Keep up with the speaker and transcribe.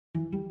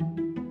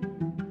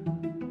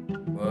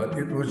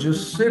it was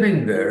just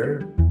sitting there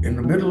in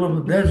the middle of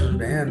the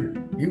desert,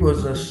 and he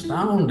was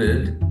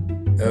astounded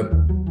uh,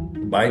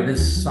 by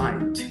this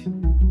sight.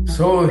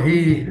 So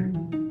he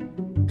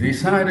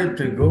decided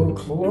to go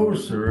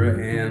closer,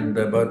 and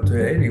but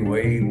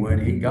anyway,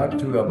 when he got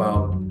to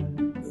about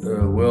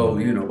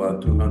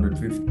about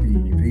 250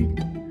 feet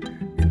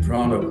in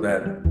front of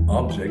that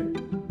object,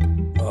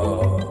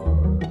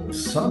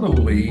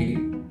 suddenly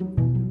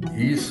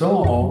he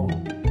saw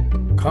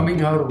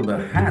coming out of the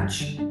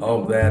hatch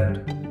of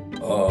that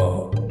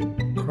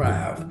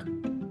craft,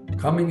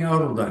 coming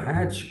out of the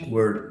hatch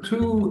were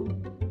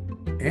two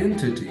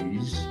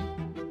entities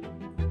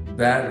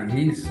that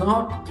he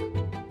thought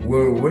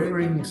were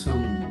wearing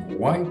some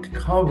white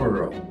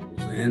coveralls,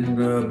 and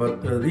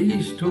but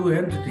these two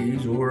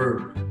entities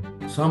were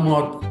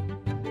somewhat,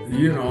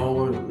 you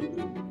know,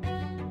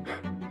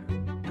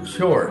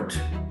 short,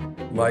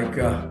 like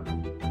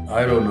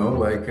I don't know,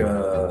 like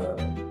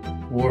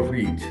 4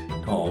 feet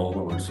tall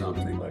or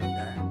something like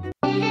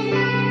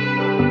that.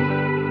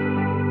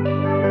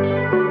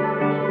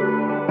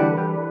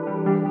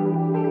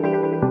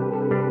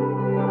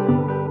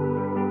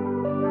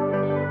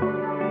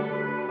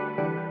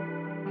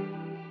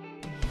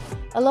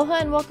 Aloha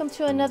and welcome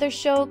to another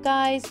show,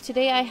 guys.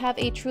 Today I have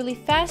a truly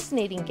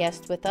fascinating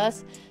guest with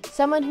us,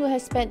 someone who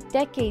has spent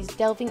decades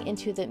delving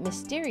into the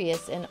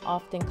mysterious and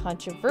often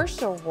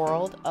controversial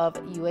world of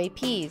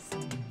UAPs.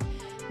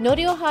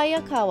 Norio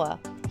Hayakawa.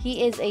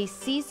 He is a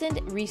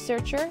seasoned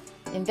researcher,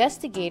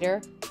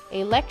 investigator,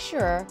 a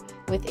lecturer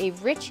with a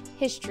rich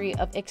history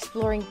of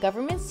exploring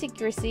government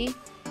secrecy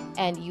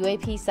and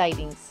UAP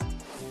sightings.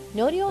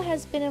 Norio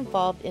has been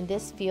involved in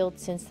this field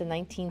since the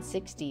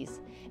 1960s,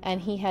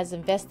 and he has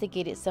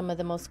investigated some of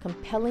the most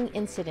compelling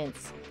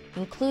incidents,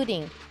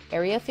 including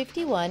Area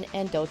 51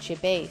 and Dulce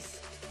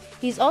Base.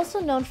 He's also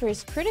known for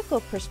his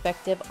critical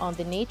perspective on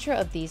the nature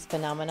of these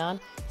phenomena,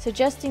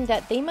 suggesting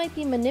that they might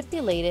be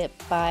manipulated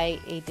by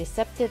a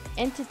deceptive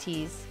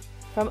entities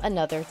from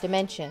another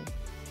dimension.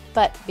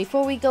 But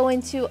before we go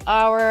into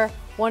our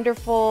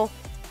wonderful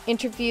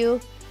interview,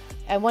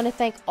 I want to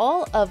thank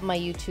all of my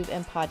YouTube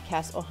and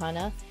podcast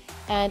ohana.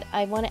 And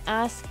I want to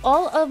ask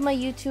all of my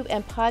YouTube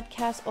and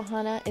podcast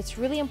ohana, it's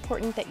really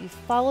important that you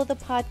follow the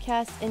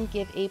podcast and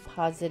give a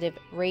positive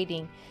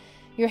rating.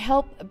 Your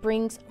help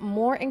brings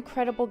more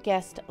incredible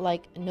guests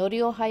like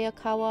Norio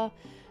Hayakawa,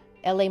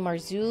 L.A.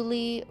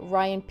 Marzulli,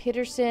 Ryan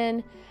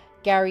Peterson,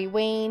 Gary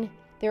Wayne.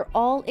 They're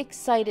all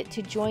excited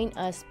to join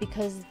us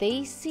because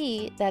they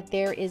see that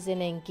there is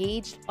an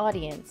engaged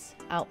audience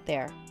out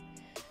there.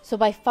 So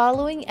by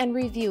following and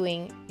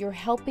reviewing, you're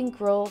helping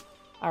grow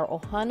our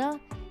ohana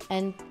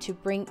and to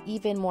bring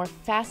even more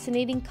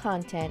fascinating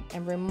content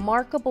and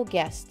remarkable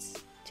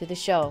guests to the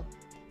show.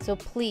 So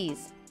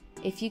please,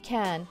 if you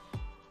can,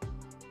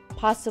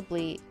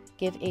 possibly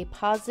give a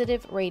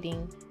positive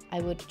rating. I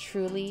would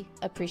truly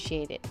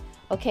appreciate it.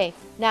 Okay,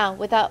 now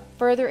without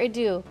further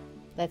ado,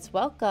 let's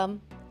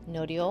welcome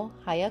Norio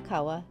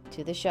Hayakawa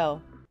to the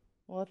show.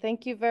 Well,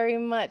 thank you very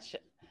much.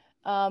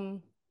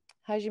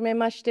 はじめ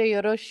まして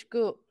よろし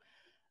く。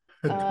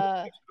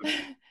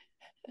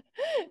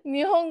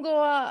日本語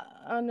は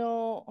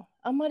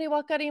あまり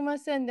わかりま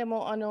せん。で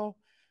も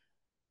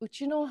う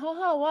ちの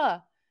母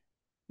は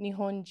日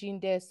本人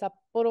で札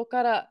幌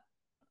から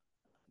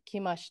来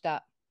まし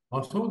た。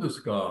あ、そうで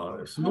すか。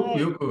すごくはい。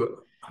よ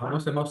く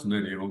話せます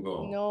ね、日本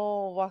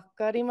語。わ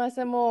かりま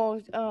せん。も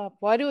う、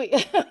悪い。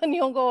日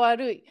本語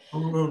悪い。Oh,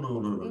 no,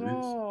 no, no, no.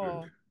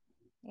 It's good.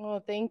 No. Oh,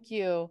 thank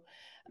you.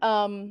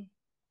 Um,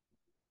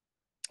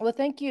 well,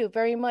 thank you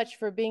very much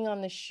for being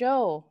on the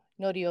show,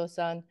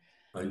 Norio-san.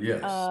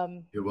 Yes,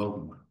 Um, you're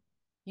welcome.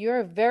 you're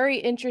a very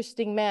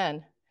interesting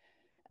man.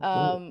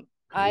 Oh, okay.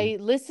 I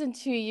listened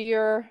to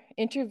your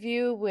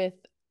interview with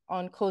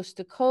on Coast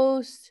to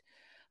Coast,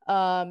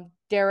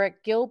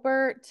 Derek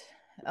Gilbert,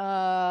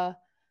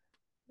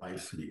 I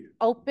see.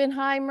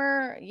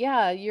 Oppenheimer.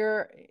 Yeah,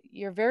 you're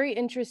very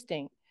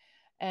interesting,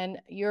 and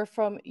you're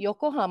from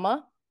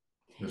Yokohama.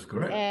 That's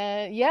correct.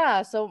 And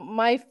yeah, so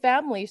my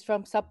family's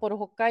from Sapporo,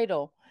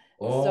 Hokkaido.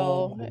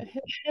 So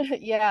Oh,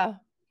 yeah.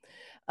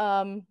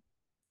 Um,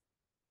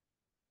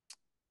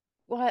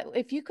 Well,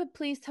 if you could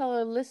please tell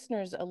our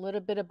listeners a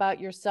little bit about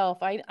yourself.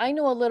 I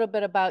know a little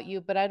bit about you,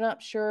 but I'm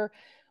not sure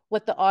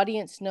what the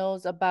audience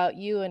knows about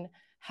you and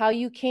how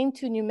you came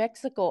to New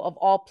Mexico, of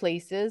all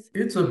places.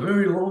 it's a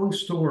very long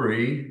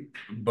story,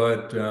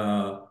 but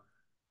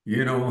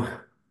you know,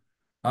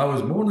 I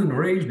was born and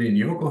raised in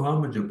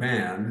Yokohama,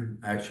 Japan.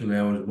 Actually,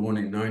 I was born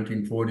in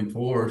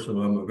 1944, so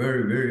I'm a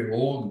very, very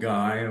old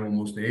guy,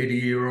 almost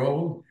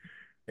 80-year-old.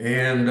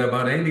 And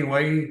but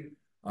anyway,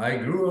 I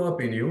grew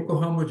up in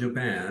Yokohama,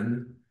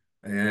 Japan,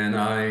 and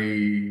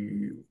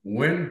I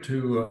went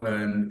to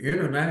an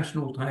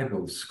international type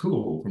of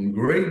school from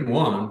grade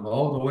one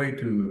all the way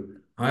to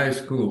high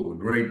school,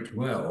 grade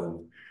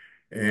 12.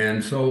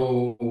 And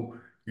so,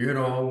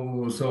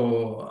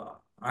 so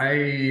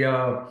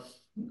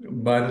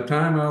by the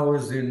time I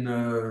was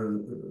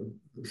in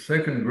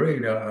second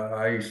grade,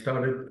 I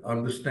started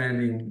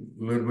understanding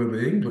a little bit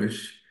of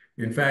English.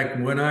 In fact,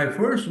 when I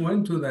first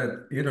went to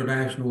that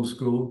international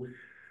school,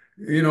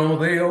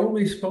 they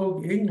only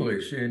spoke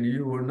English and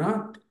you were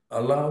not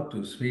allowed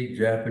to speak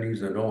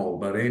Japanese at all.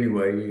 But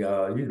anyway,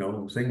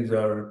 things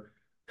are,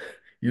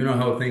 you know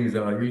how things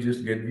are, you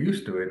just get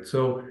used to it.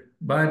 So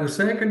by the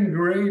second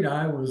grade,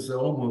 I was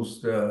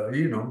almost,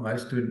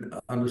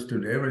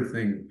 understood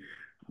everything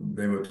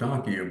they were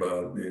talking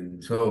about.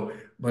 And so,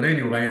 but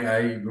anyway,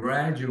 I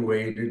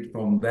graduated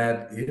from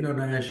that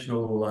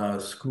international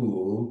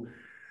school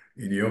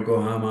in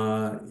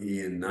Yokohama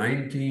in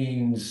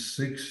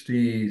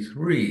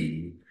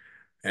 1963.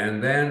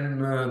 And then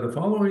the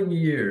following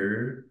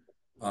year,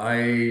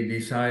 I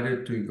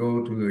decided to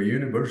go to a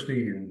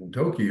university in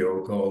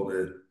Tokyo called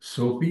the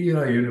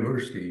Sophia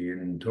University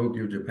in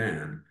Tokyo,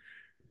 Japan.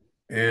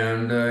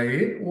 And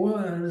it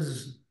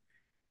was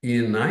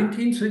in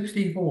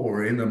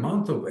 1964, in the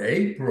month of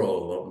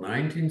April of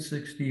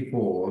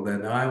 1964,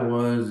 that I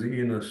was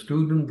in a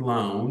student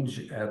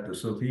lounge at the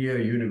Sophia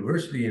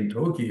University in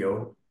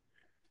Tokyo,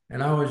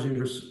 and I was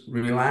just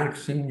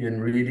relaxing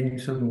and reading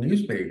some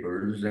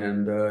newspapers,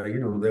 and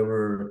there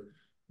were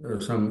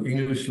some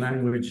English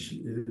language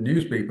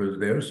newspapers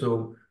there.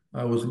 So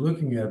I was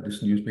looking at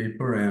this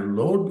newspaper, and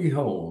lo and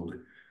behold,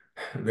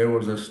 there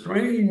was a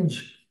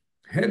strange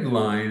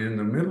headline in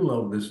the middle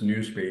of this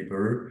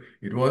newspaper.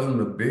 It wasn't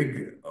a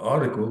big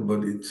article,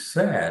 but it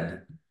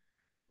said,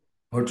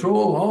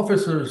 "Patrol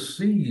officer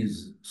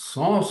sees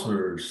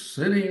saucer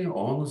sitting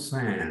on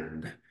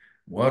sand."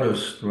 What a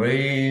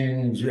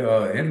strange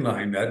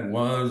headline that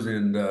was,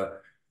 and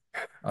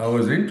I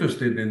was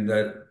interested in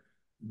that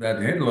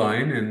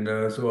headline,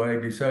 and so I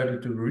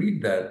decided to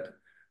read that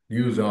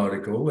news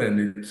article,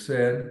 and it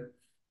said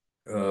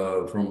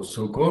from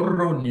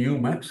Socorro, New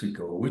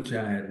Mexico, which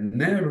I had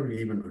never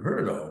even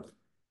heard of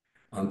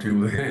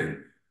until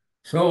then.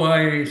 So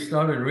I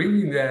started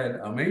reading that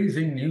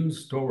amazing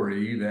news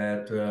story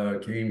that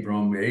came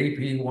from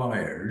AP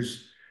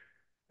Wires,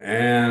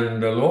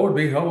 and lo and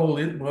behold,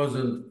 it was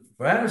a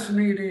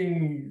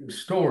fascinating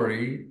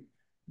story,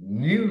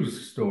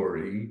 news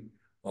story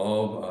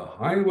of a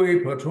highway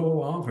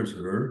patrol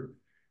officer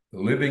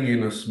living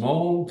in a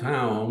small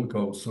town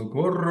called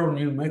Socorro,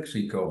 New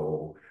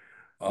Mexico.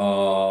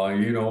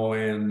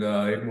 And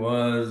it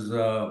was,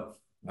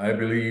 I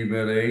believe,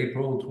 at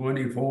April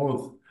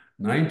 24th,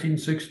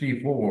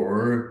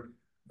 1964.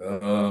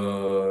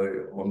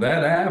 On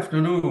that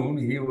afternoon,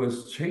 he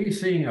was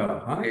chasing a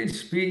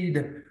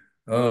high-speed,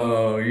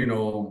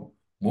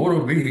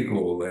 motor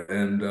vehicle.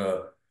 And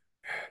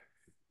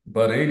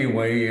but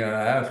anyway,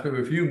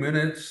 after a few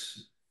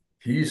minutes,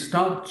 he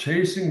stopped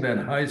chasing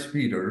that high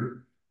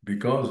speeder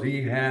because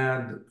he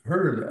had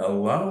heard a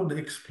loud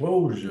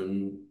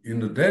explosion in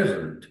the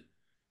desert.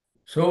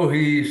 So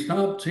he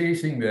stopped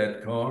chasing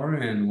that car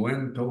and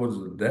went towards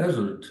the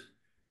desert.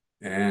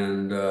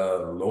 And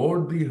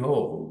Lord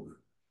behold,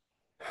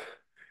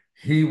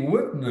 he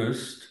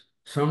witnessed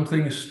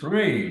something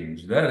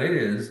strange. That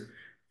is,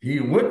 he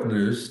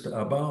witnessed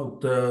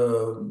about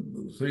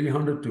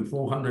 300 to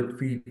 400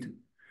 feet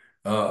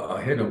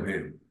ahead of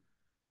him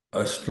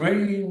a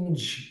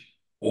strange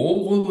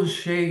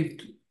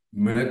oval-shaped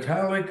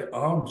metallic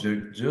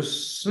object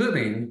just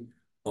sitting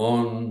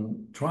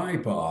on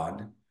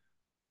tripod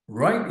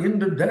right in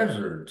the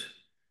desert.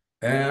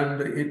 And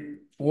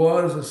it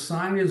was the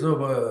size of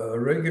a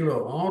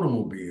regular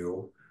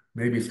automobile,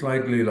 maybe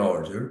slightly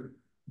larger,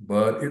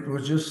 but it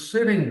was just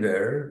sitting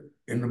there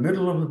in the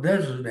middle of the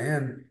desert.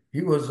 And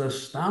he was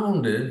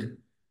astounded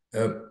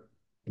uh,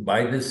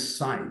 by this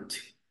sight.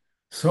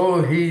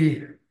 So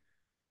he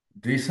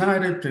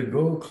decided to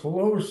go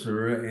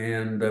closer,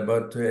 and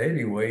but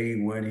anyway,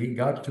 when he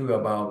got to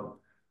about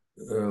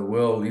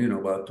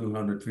about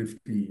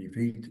 250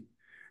 feet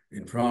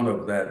in front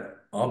of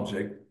that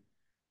object,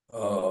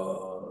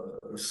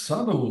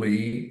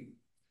 suddenly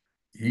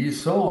he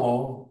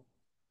saw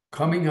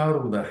coming out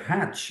of the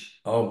hatch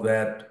of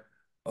that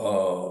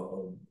uh,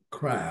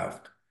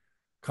 craft,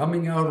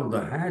 coming out of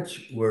the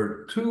hatch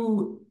were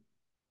two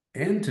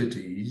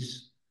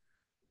entities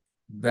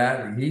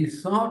that he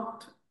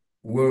thought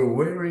were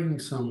wearing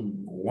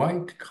some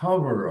white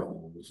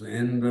coveralls,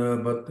 and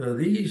but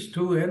these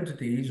two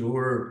entities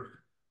were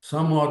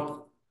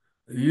somewhat,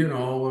 you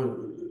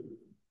know,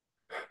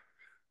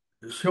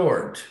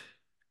 short,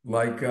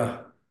 like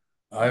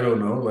I don't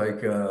know,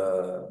 like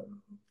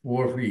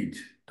 4 feet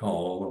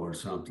tall or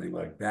something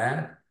like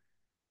that.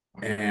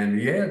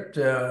 And yet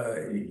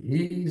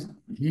he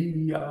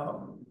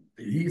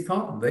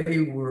thought they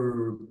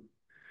were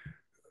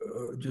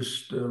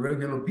just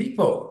regular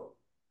people,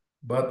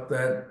 but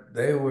that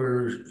they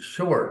were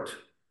short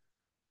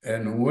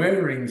and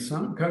wearing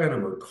some kind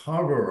of a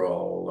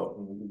coverall, a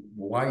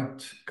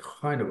white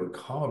kind of a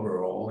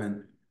coverall.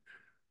 And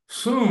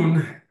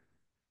soon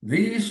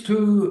these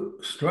two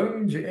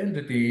strange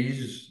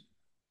entities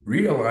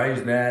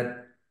realized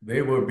that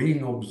they were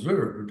being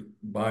observed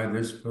by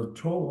this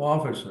patrol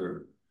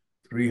officer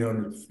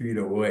 300 feet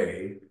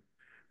away.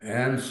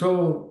 And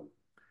so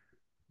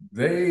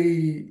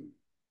they,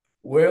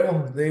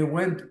 they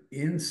went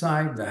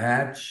inside the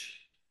hatch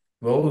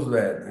closed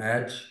that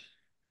hatch,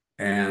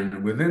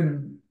 and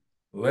within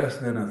less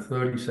than a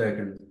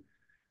 30-second,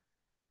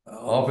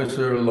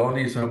 Officer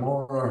Lonnie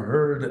Zamora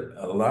heard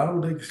a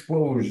loud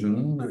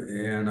explosion,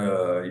 and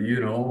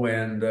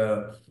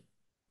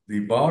the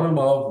bottom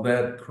of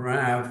that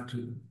craft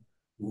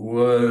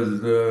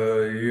was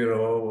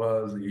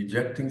was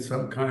ejecting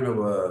some kind of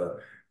a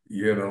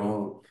you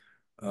know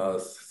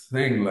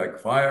thing like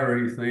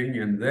fiery thing,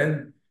 and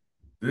then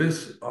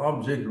this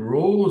object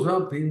rose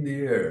up in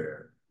the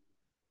air,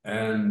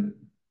 and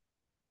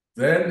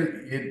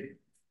then it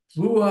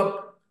flew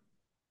up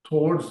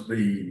towards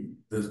the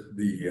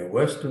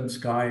western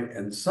sky,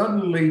 and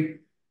suddenly,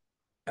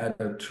 at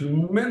a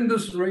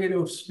tremendous rate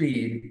of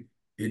speed,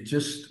 it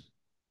just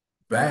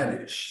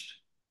vanished.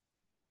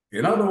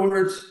 In other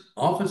words,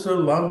 Officer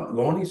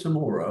Lonnie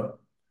Zamora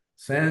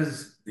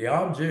says the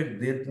object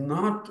did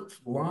not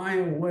fly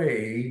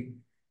away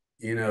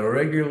in a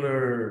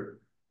regular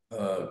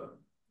uh,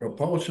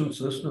 propulsion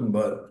system,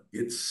 but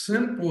it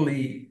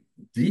simply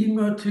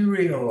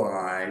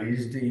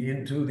dematerialized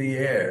into the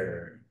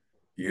air,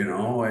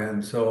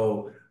 and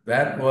so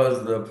that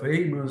was the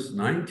famous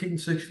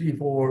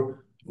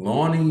 1964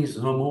 Lonnie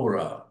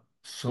Zamora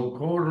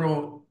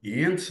Socorro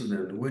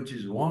incident, which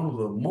is one of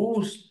the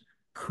most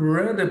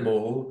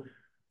credible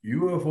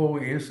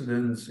UFO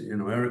incidents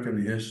in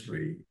American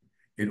history.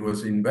 It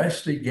was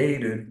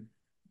investigated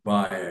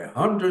by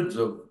hundreds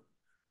of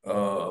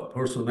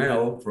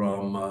personnel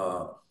from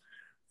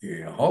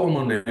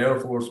Holloman Air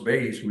Force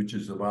Base, which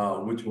was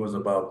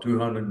about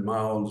 200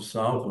 miles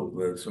south of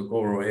the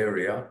Socorro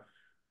area.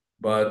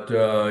 But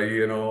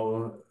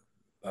I'm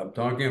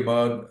talking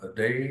about a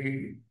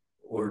day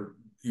or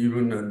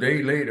even a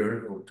day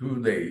later or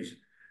 2 days.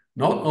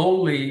 Not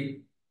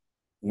only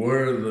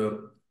were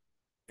the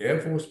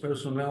Air Force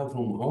personnel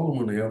from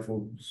Holloman Air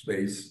Force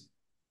Base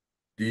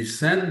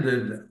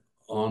descended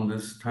on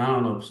this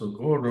town of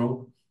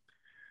Socorro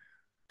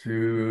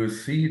to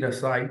see the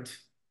site,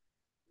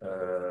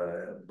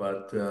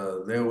 but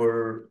there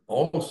were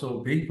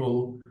also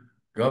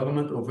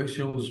government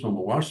officials from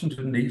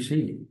Washington,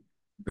 D.C.,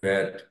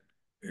 that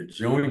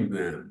joined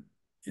them.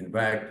 In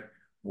fact,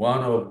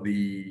 one of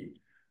the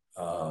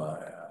uh,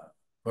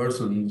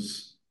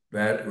 persons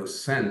that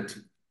was sent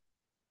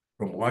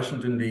from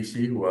Washington,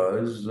 D.C.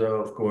 was,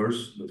 of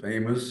course, the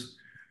famous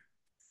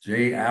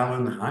J.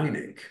 Allen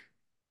Hynek.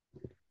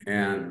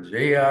 And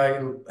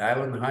Allen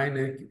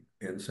Hynek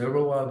and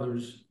several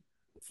others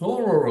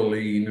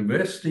thoroughly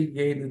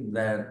investigated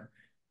that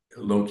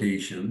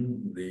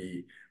location.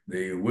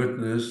 They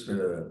witnessed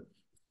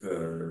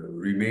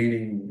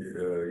remaining,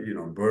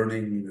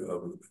 burning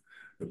of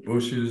the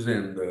bushes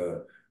and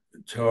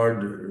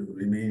charred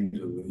remains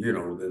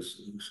of,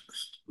 this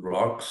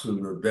rocks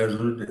in the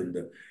desert, and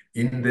the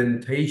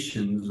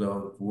indentations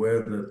of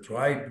where the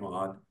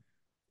tripod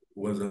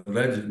was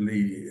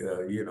allegedly,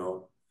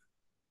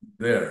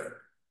 there.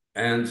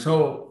 And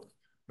so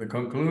the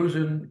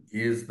conclusion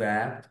is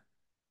that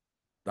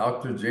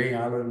Dr. J.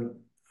 Allen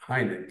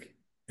Hynek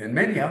and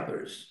many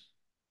others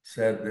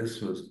said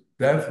this was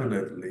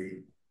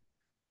definitely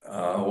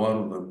one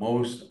of the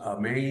most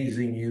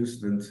amazing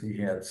incidents he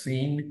had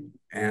seen,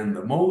 and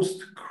the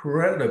most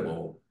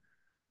credible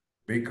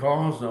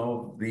because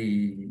of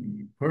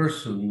the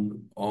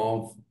person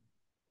of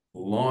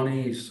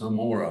Lonnie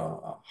Zamora,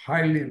 a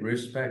highly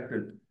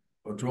respected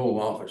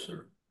patrol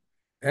officer.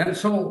 And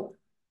so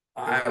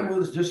I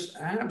was just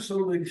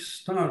absolutely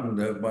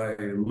stunned by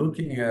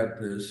looking at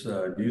this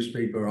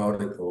newspaper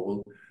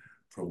article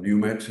from New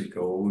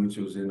Mexico, which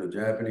was in a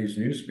Japanese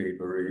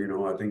newspaper.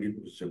 I think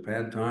it was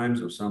Japan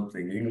Times or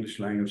something, English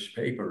language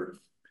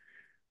paper,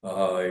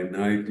 in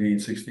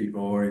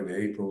 1964, in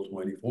April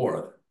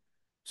 24th.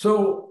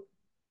 So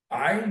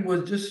I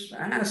was just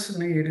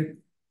fascinated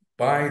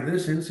by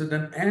this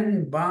incident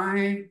and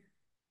by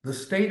the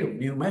state of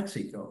New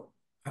Mexico.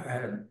 I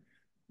had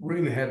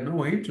really had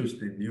no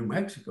interest in New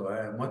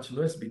Mexico, much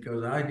less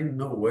because I didn't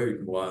know where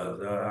it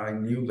was. I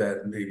knew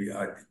that maybe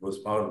it was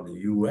part of the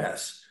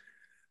U.S.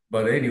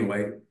 But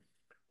anyway,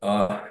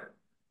 uh,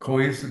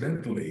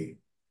 coincidentally,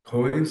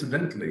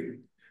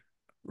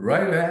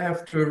 right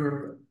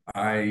after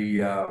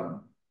I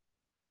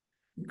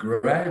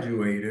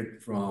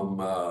graduated from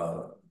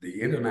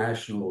the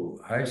International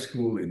High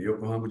School in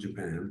Yokohama,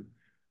 Japan,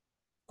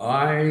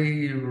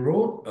 I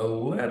wrote a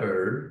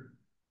letter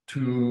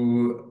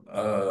to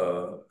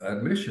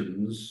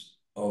admissions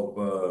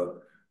of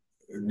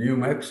New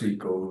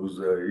Mexico's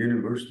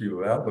University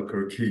of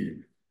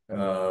Albuquerque.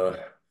 Uh,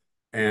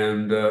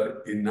 and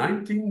in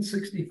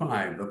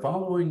 1965, the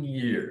following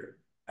year,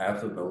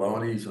 after the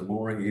Lonnie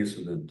Zamora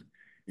incident,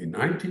 in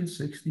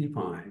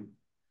 1965,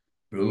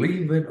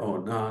 believe it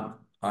or not,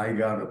 I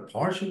got a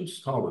partial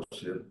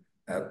scholarship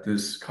at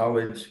this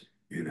college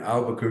in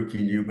Albuquerque,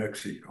 New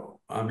Mexico.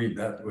 I mean,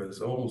 that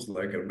was almost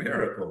like a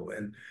miracle.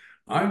 And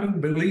I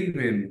don't believe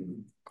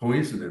in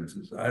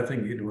coincidences. I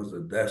think it was a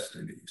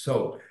destiny.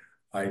 So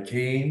I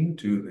came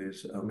to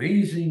this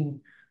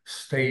amazing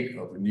state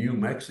of New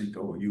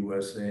Mexico,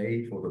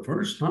 USA, for the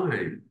first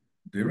time,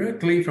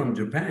 directly from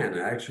Japan,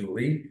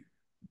 actually,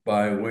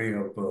 by way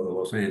of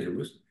Los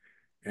Angeles.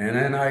 And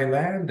then I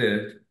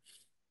landed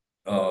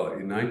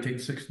in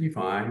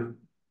 1965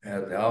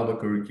 at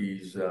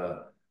Albuquerque's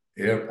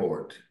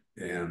airport.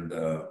 And,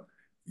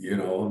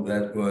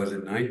 that was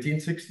in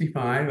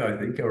 1965, I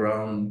think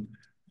around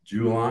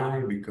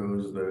July,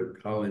 because the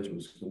college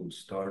was going to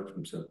start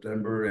from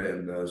September.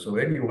 And so,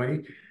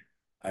 anyway,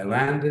 I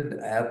landed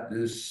at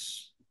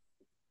this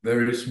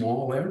very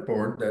small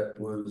airport that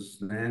was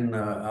then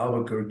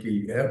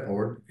Albuquerque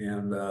Airport.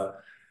 And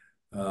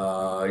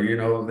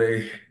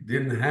they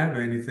didn't have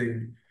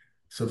anything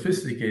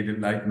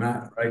sophisticated like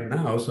not right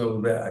now,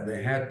 so that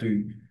they had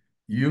to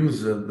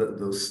use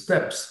those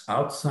steps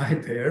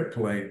outside the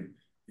airplane,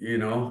 you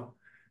know.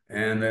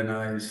 And then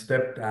I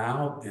stepped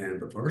out,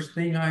 and the first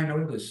thing I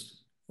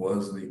noticed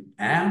was the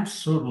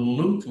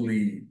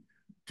absolutely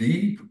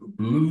deep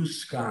blue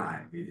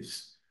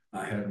skies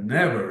I had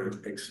never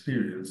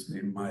experienced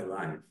in my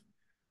life.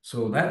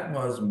 So that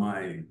was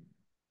my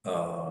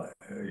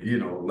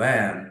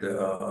land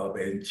of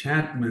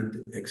enchantment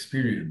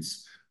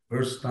experience.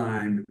 First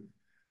time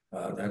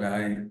that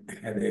I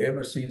had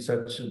ever seen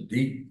such a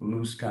deep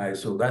blue sky.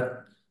 So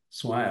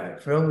that's why I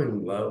fell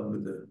in love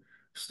with the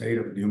state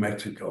of New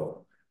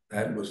Mexico.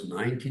 That was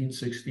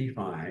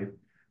 1965.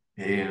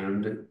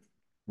 And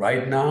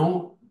right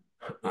now,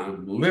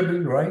 I'm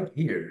living right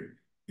here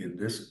in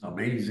this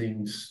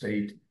amazing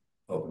state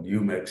of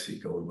New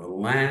Mexico, the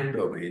land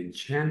of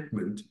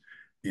enchantment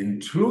in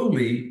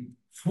truly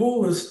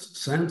fullest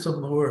sense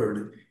of the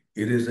word.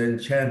 It is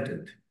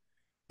enchanted.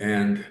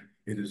 And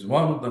it is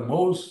one of the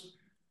most,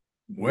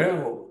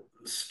 well,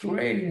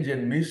 strange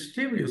and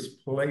mysterious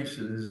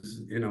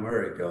places in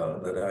America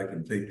that I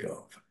can think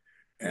of.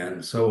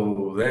 And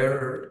so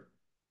there,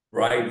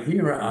 right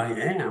here I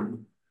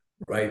am,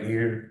 right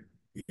here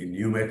in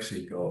New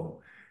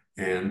Mexico.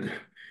 And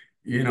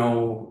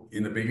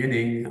in the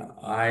beginning,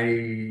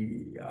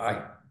 I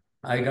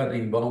got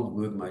involved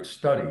with my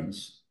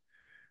studies,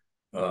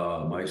 at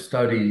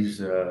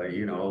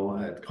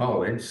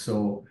college.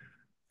 So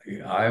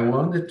I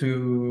wanted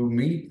to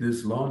meet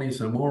this Lonnie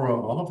Zamora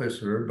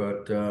officer,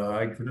 but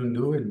I couldn't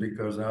do it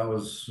because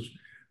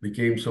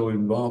became so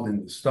involved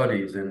in the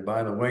studies. And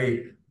by the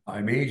way,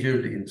 I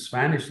majored in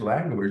Spanish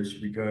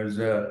language because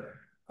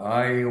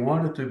I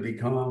wanted to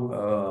become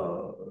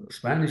a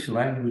Spanish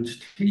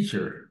language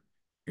teacher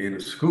in a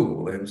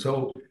school. And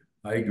so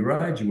I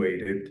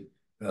graduated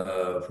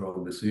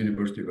from this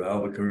University of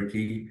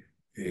Albuquerque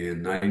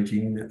in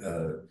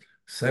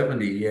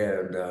 1970,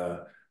 and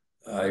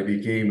I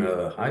became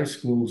a high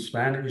school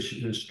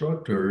Spanish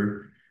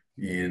instructor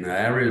in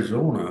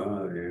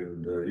Arizona,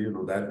 and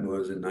that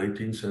was in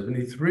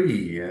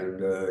 1973,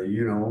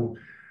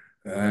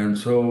 and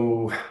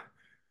so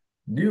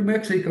New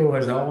Mexico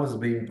has always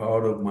been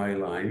part of my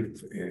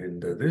life,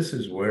 and this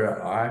is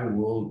where I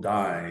will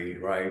die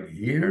right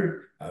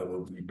here. I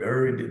will be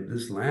buried in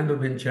this land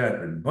of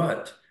enchantment.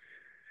 But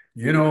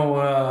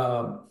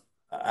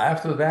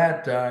after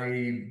that,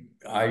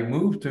 I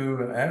moved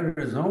to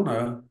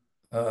Arizona,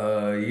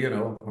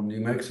 from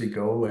New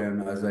Mexico,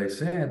 and as I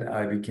said,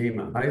 I became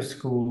a high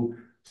school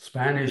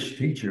Spanish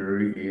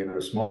teacher in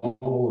a small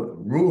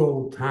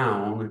rural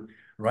town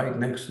right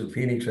next to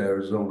Phoenix,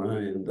 Arizona,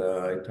 and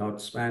I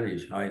taught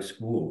Spanish high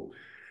school.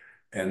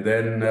 And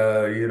then,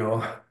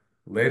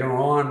 later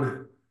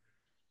on,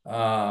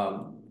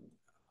 um,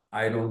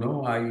 I don't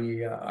know.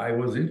 I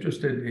was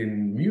interested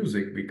in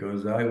music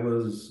because I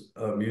was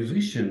a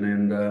musician,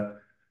 and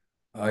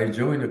I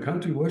joined a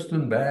country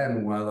western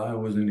band while I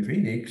was in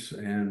Phoenix,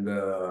 and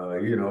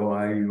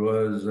I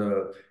was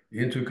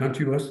into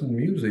country western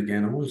music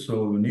and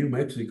also New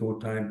Mexico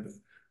type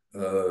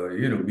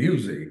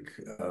music,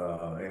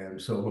 and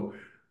so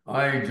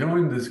I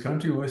joined this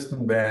country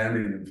western band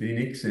in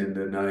Phoenix, and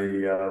then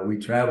I we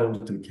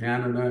traveled to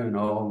Canada and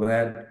all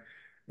that.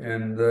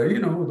 And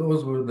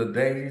those were the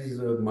days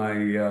of my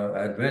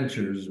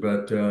adventures.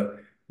 But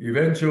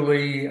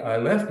eventually, I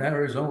left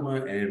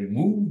Arizona and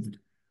moved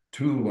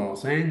to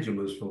Los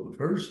Angeles for the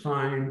first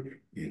time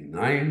in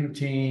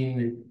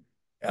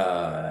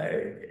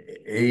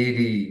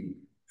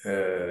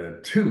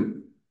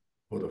 1982.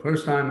 For the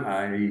first time,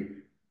 I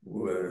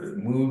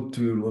moved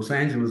to Los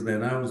Angeles.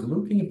 Then I was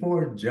looking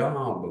for a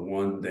job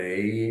one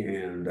day,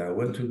 and I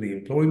went to the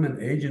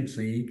employment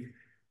agency,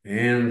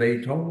 and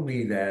they told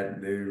me that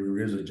there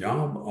is a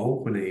job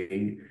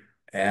opening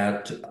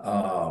at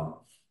a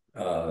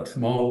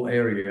small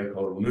area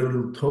called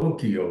Little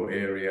Tokyo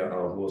area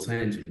of Los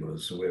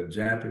Angeles, where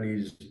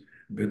Japanese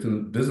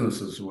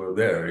businesses were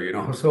there,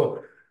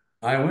 So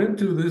I went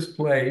to this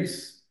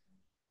place,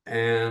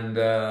 and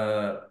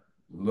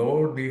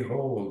Lord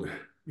behold,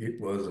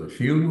 it was a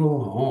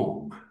funeral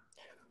home.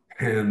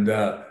 And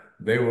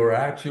they were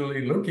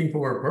actually looking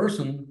for a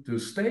person to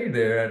stay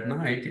there at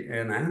night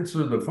and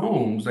answer the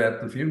phones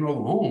at the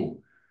funeral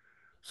home.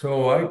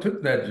 So I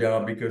took that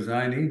job because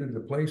I needed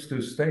a place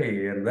to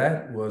stay. And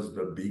that was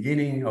the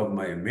beginning of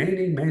my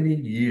many, many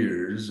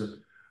years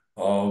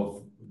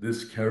of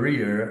this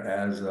career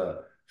as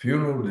a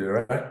funeral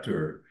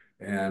director.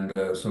 And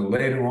so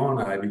later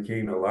on, I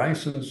became a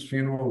licensed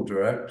funeral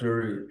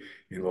director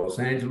in Los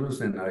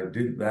Angeles, and I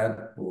did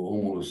that for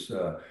almost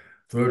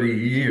 30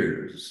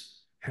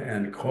 years.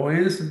 And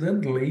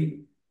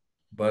coincidentally,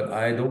 but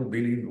I don't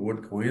believe the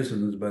word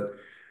coincidence, but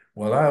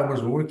while I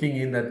was working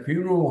in that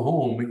funeral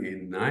home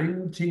in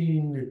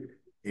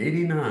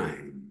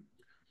 1989,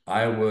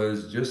 I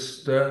was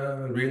just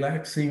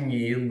relaxing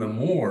in the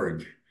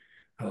morgue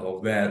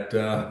of that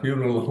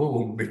funeral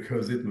home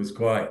because it was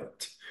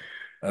quiet.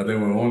 There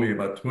were only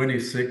about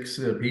 26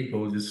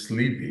 people just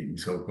sleeping,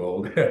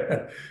 so-called.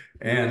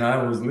 And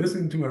I was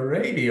listening to a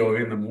radio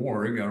in the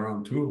morgue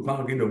around 2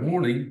 o'clock in the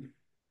morning,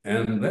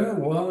 and there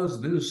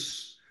was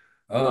this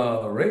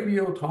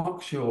radio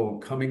talk show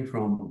coming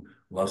from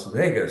Las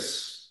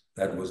Vegas.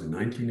 That was in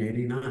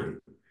 1989.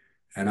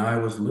 And I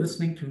was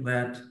listening to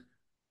that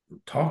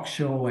talk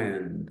show,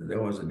 and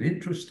there was an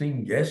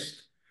interesting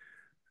guest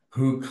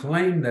who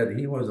claimed that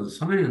he was a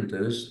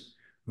scientist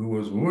who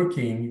was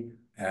working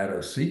at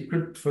a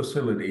secret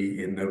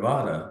facility in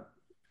Nevada.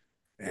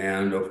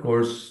 And of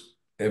course,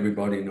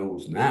 everybody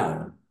knows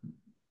now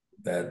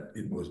that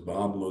it was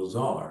Bob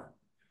Lazar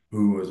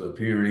who was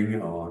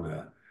appearing on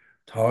a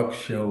talk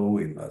show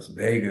in Las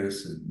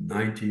Vegas in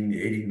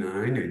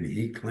 1989. And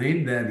he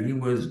claimed that he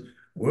was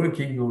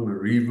working on a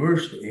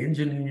reverse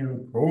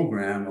engineering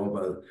program of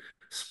a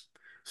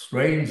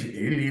strange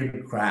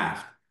alien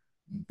craft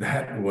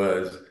that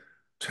was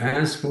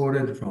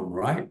transported from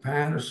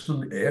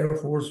Wright-Patterson Air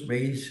Force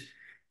Base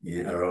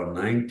in around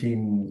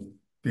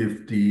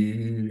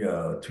 1950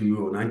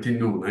 to 19,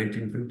 no,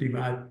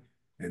 1955,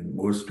 and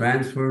was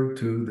transferred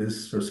to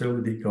this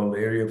facility called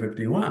Area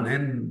 51.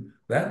 And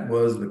that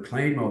was the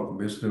claim of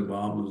Mr.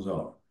 Bob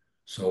Lazar.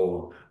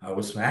 So I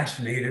was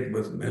fascinated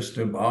with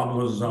Mr. Bob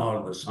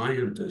Lazar, the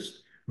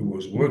scientist who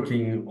was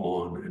working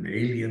on an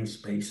alien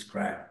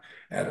spacecraft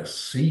at a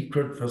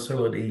secret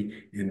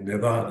facility in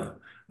Nevada.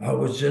 I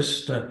was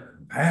just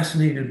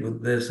fascinated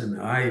with this,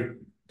 and I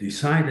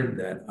decided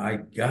that I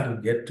got to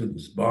get to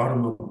the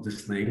bottom of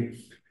this thing.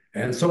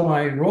 And so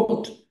I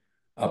wrote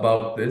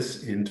about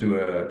this to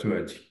a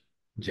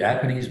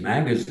Japanese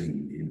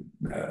magazine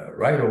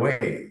right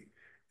away.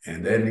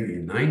 And then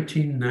in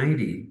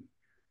 1990,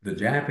 the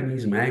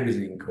Japanese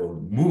magazine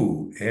called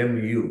Mu,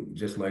 M-U,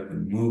 just like the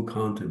Mu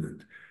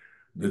continent,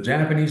 the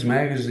Japanese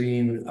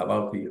magazine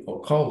about the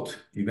occult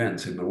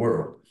events in the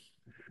world.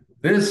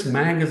 This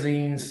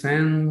magazine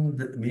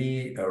sent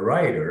me a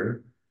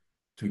writer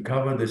to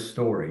cover this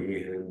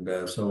story. And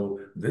so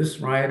this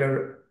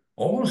writer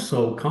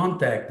also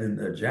contacted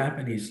the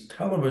Japanese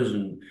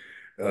television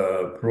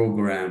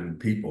program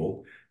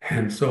people.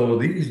 And so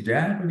these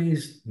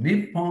Japanese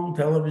Nippon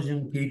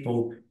television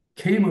people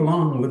came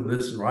along with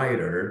this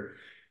writer,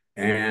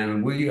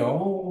 and we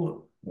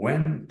all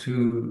went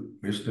to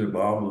Mr.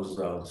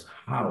 Barbal's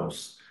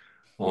house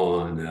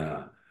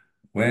on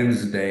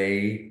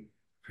Wednesday,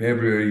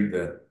 February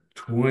the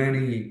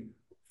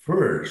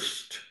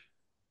 21st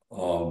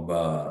of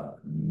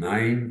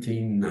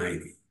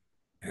 1990.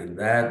 And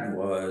that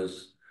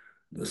was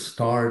the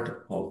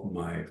start of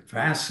my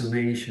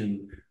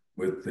fascination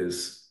with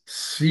this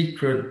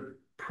secret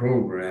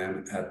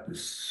program at the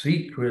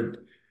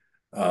secret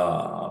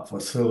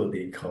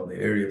facility called the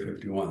Area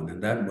 51.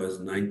 And that was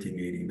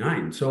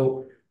 1989.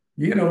 So,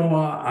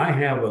 I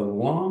have a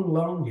long,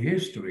 long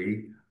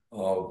history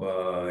of,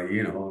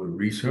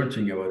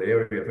 researching about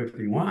Area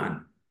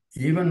 51,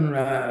 even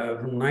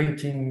from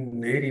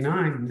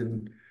 1989.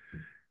 And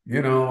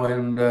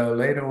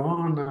later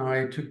on,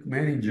 I took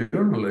many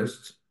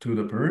journalists to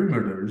the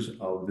perimeters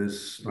of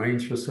this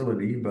strange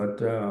facility. But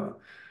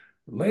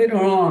later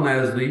on,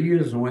 as the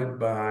years went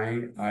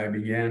by, I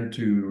began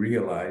to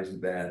realize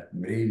that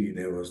maybe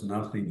there was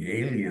nothing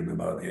alien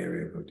about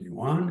Area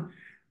 51.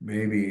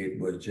 Maybe it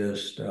was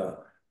just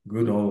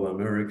good old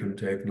American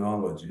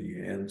technology.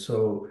 And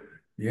so,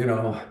 you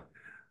know,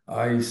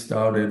 I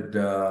started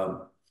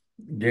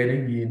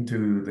getting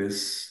into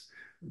this,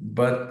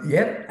 but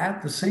yet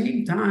at the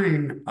same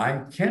time,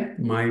 I kept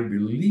my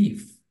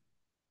belief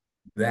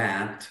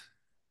that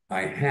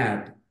I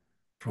had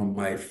from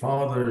my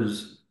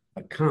father's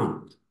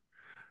account.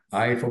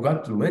 I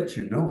forgot to let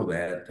you know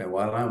that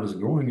while I was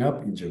growing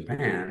up in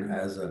Japan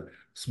as a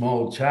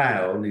small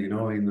child, in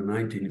the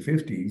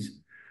 1950s,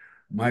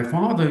 my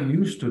father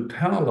used to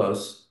tell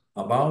us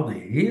about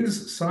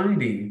his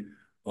sighting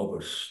of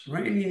a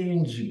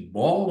strange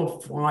ball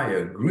of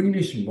fire,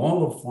 greenish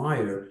ball of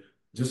fire,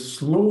 just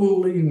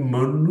slowly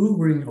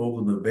maneuvering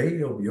over the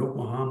Bay of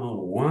Yokohama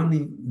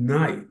one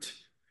night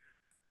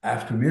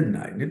after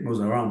midnight. It was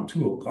around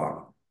 2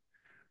 o'clock,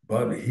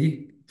 but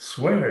he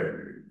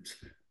swore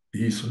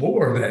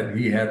that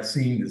he had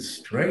seen this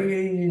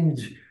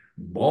strange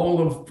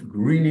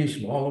greenish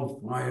ball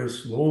of fire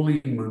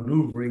slowly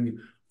maneuvering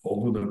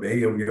over the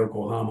Bay of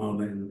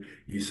Yokohama. And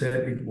he said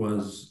it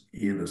was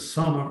in the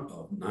summer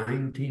of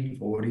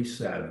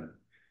 1947.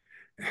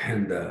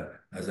 And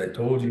as I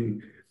told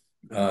you,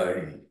 uh,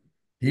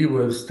 he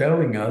was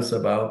telling us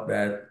about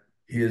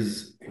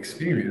his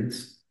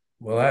experience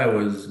while I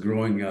was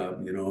growing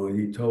up.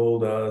 He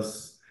told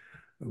us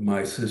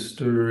my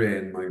sister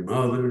and my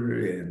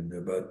mother,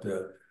 and but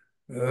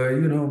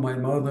my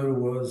mother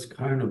was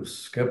kind of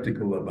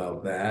skeptical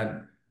about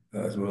that,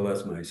 as well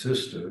as my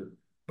sister.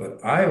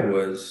 But I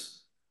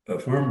was a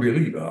firm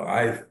believer.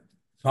 I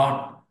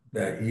thought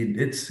that he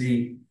did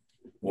see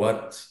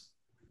what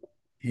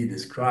he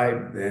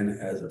described then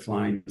as a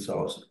flying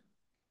saucer.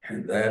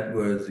 And that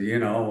was,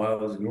 I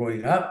was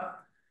growing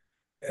up.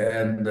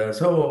 And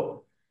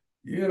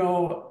you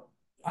know,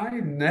 I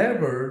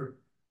never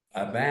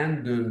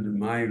abandoned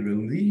my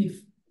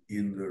belief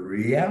in the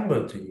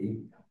reality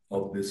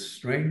of this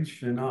strange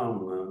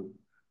phenomenon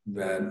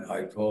that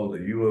I call the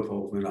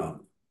UFO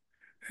phenomenon.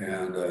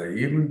 And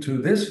even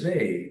to this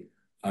day,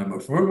 I'm a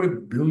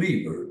firm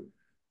believer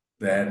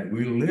that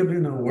we live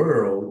in a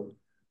world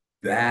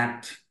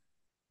that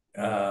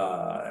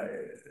uh,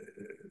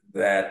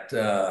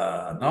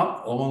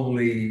 not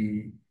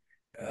only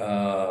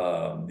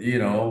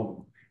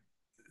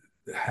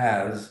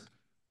has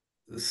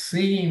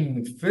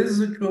seen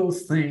physical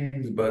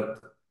things, but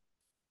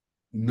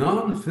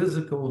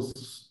non-physical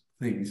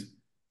things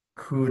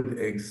could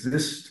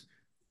exist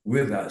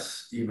with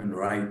us even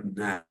right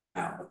now.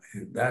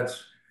 And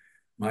that's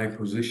my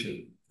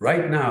position.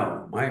 Right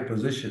now, my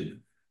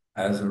position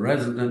as a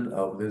resident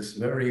of this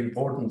very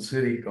important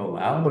city called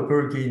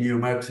Albuquerque, New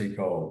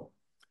Mexico,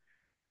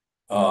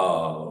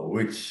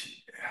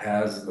 which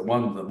has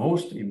one of the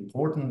most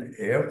important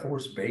Air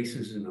Force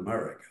bases in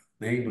America,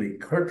 namely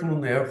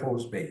Kirtland Air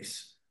Force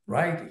Base,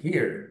 right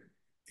here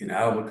in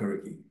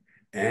Albuquerque,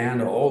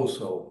 and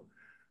also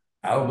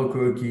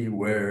Albuquerque,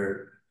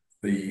 where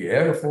the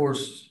Air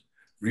Force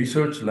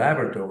Research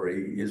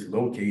Laboratory is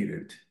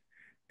located,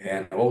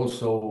 and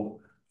also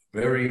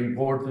very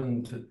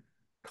important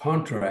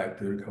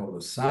contractor called the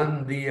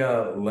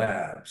Sandia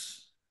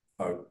Labs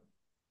are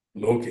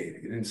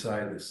located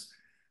inside this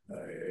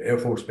Air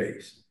Force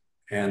Base.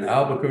 And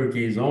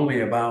Albuquerque is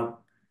only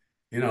about,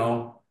 you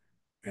know,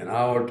 an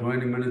hour,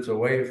 20 minutes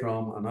away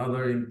from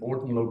another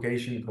important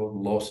location called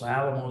Los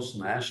Alamos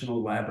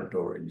National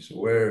Laboratories,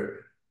 where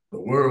the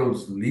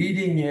world's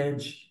leading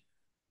edge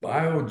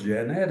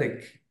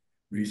biogenetic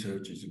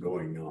research is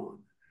going on,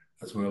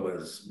 as well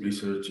as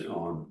research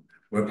on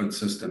weapon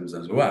systems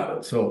as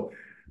well. So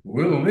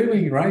we're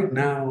living right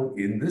now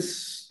in this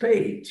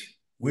state,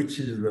 which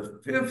is the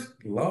fifth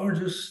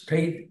largest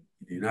state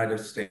in the United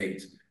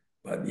States,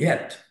 but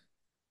yet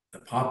the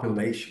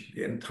population,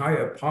 the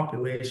entire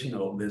population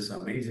of this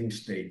amazing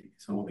state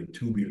is only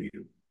 2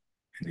 billion.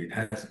 And it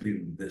has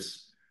been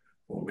this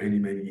for many,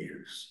 many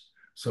years.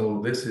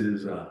 So this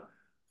is a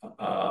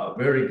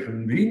very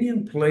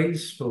convenient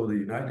place for the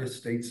United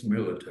States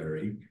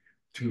military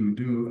to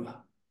do a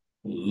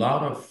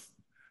lot of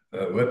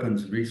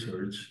weapons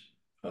research,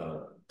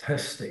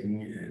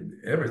 testing, and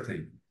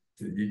everything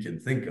that you can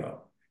think of.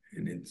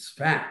 And in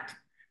fact,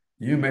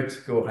 New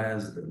Mexico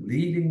has the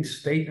leading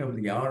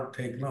state-of-the-art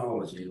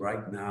technology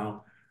right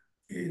now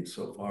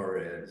insofar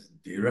as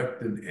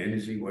directed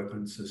energy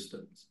weapon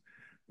systems,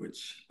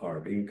 which are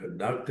being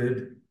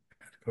conducted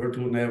at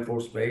Kirtland Air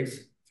Force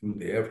Base through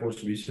the Air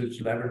Force Research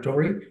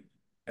Laboratory,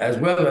 as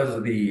well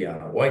as the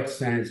White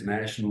Sands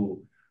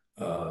National,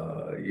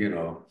 uh,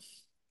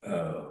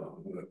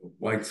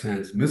 White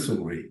Sands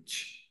Missile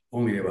Range,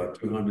 only about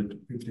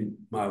 250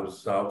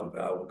 miles south of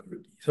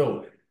Albuquerque.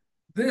 So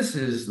this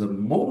is the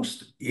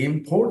most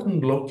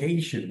important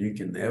location you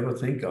can ever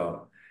think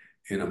of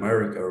in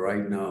America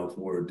right now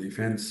for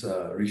defense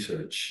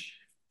research.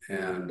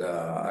 And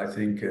I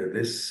think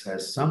this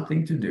has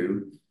something to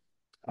do,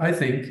 I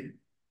think,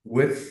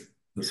 with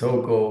the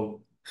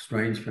so-called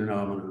strange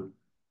phenomena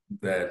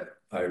that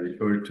I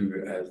refer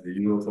to as the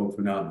UFO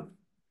phenomenon.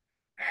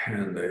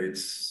 And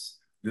this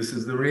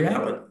is the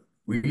reality.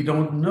 We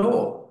don't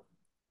know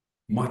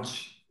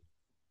much.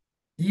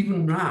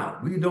 Even now,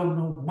 we don't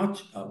know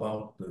much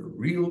about the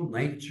real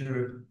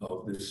nature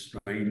of this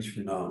strange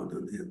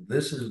phenomenon. And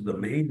this is the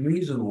main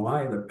reason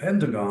why the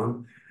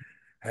Pentagon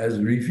has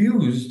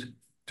refused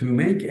to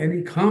make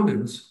any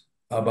comments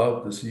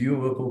about this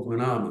UFO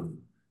phenomenon,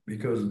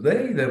 because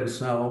they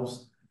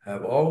themselves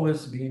have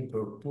always been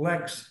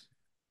perplexed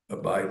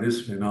by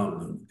this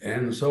phenomenon.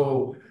 And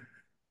so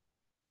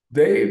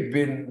they've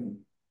been,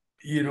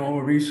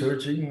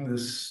 researching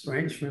this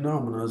strange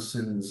phenomena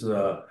since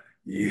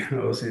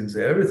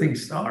everything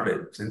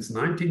started, since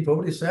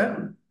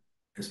 1947,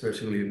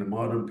 especially in the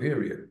modern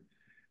period.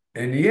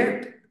 And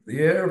yet, the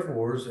Air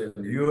Force and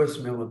the US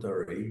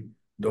military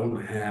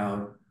don't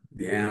have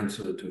the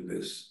answer to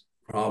this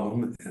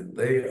problem, and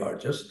they are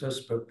just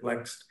as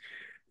perplexed.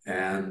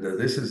 And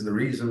this is the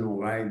reason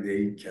why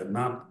they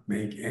cannot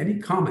make any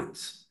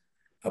comments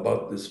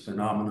about this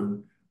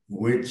phenomenon,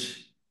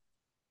 which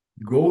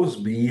goes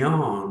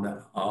beyond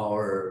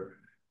our,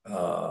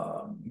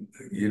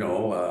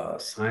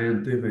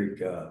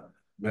 scientific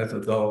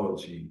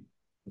methodology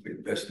of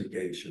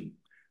investigation.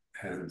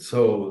 And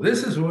so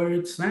this is where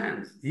it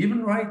stands.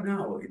 Even right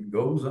now, it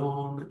goes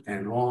on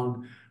and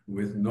on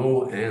with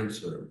no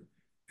answer.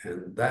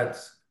 And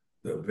that's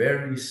the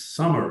very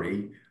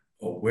summary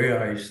of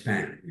where I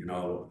stand in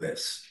all of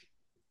this.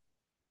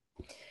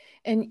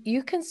 And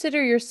you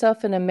consider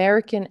yourself an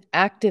American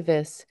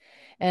activist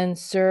and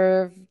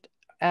served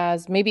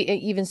as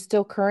even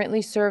still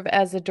currently serve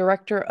as a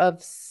director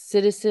of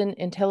Citizen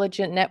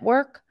Intelligent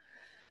Network.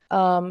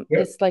 Yep.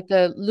 It's like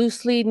a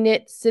loosely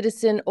knit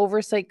citizen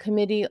oversight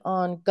committee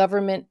on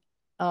government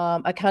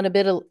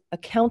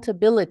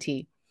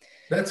accountability.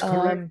 That's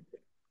correct. Um,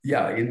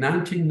 Yeah, in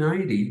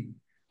 1990,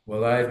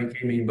 well, I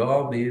became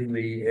involved in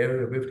the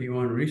Area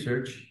 51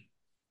 research,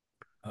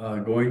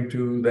 going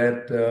to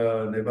that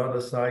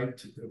Nevada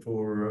site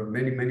for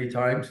many, many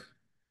times.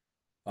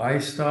 I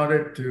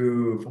started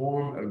to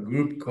form a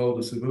group called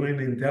the Civilian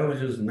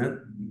Intelligence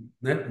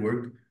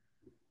Network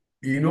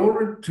in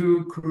order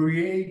to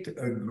create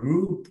a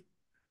group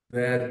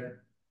that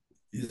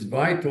is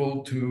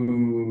vital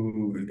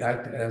to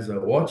act as a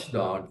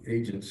watchdog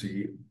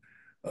agency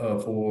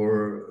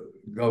for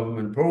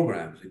government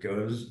programs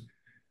because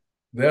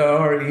there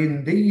are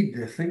indeed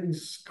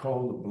things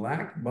called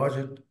black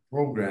budget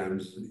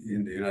programs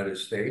in the United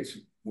States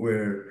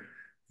where,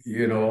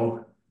 you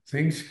know,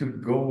 things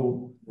could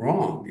go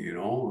wrong,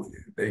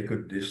 they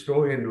could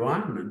destroy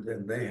environment,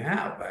 and they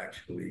have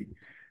actually.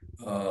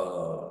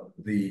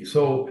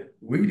 So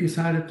we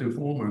decided to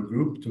form a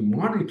group to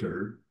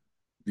monitor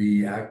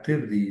the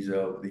activities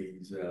of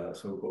these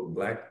so-called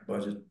black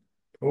budget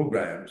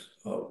programs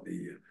of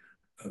the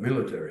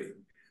military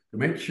to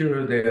make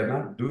sure they are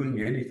not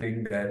doing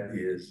anything that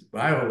is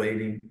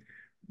violating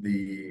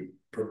the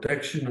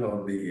protection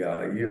of the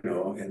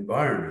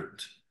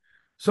environment.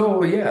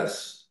 So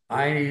yes,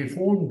 I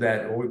formed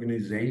that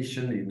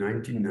organization in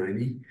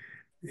 1990,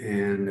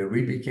 and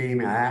we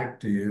became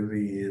active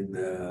in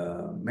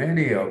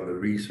many of the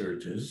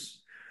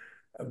researches.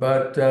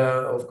 But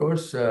of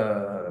course,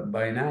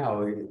 by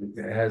now it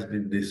has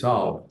been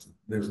dissolved.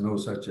 There's no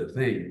such a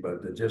thing,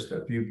 but just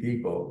a few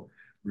people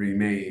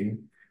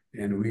remain,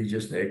 and we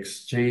just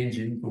exchange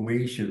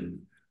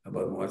information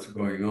about what's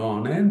going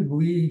on, and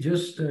we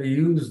just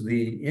use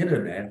the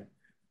internet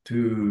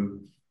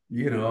to,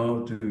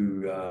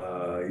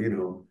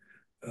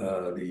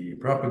 the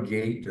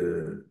propagate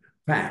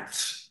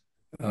facts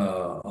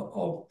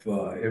of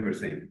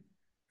everything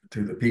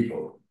to the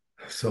people.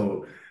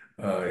 So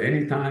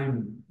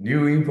anytime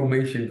new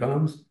information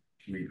comes,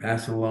 we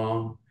pass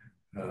along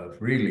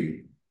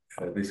freely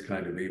this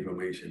kind of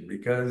information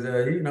because,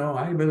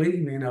 I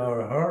believe in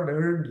our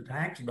hard-earned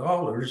tax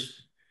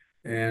dollars,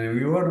 and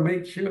we want to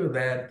make sure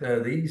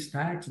that these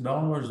tax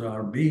dollars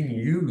are being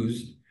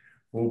used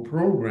for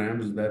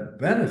programs that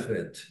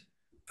benefit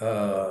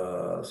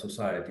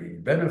society,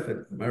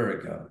 benefit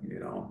America.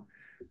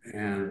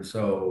 And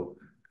so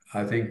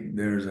I think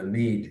there's a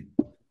need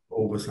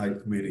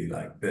oversight committee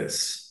like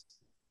this.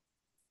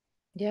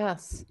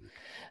 yes.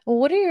 Well,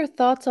 what are your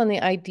thoughts on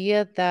the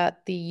idea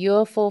that the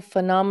UFO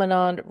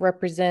phenomenon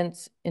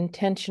represents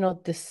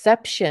intentional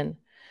deception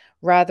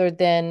rather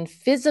than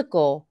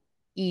physical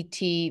ET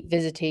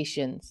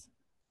visitations?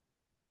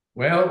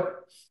 Well,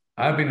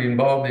 I've been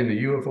involved in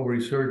the UFO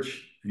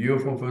research,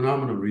 UFO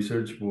phenomenon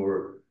research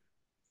for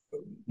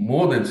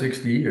more than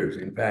 60 years.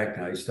 In fact,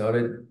 I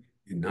started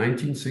in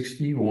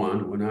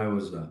 1961 when I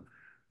was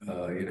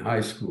in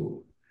high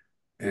school.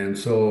 And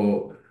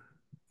so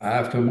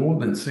after more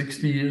than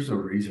 60 years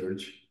of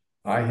research,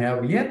 I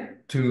have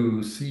yet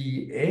to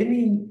see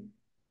any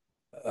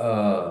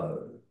uh,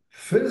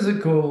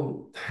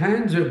 physical,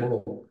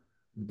 tangible,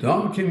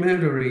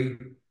 documentary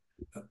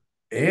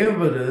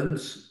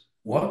evidence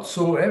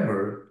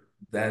whatsoever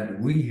that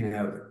we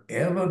have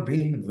ever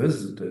been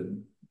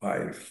visited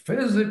by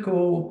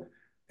physical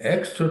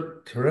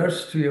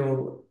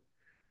extraterrestrial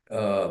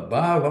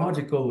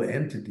biological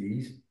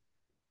entities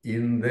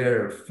in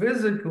their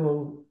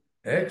physical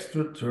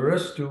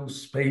extraterrestrial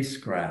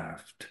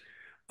spacecraft.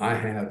 I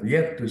have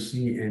yet to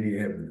see any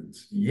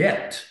evidence.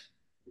 Yet,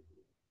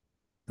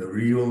 the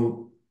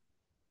real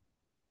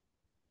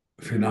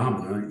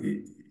phenomena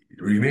it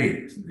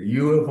remains. The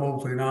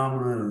UFO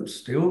phenomenon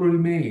still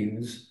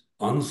remains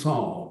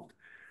unsolved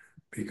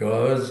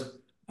because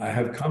I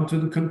have come to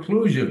the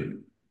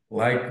conclusion,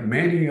 like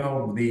many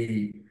of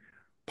the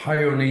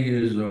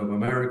pioneers of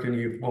American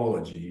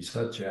ufology,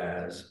 such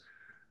as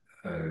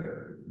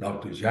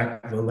Dr.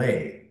 Jacques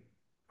Vallée,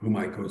 whom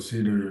I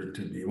consider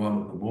to be one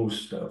of the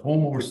most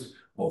foremost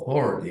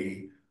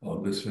authority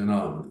of this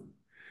phenomenon.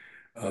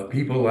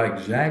 People like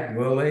Jacques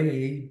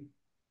Vallée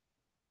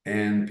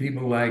and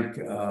people like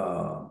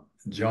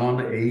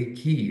John A.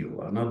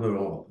 Keel, another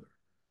author.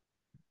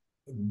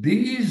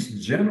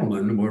 These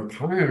gentlemen were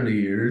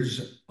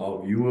pioneers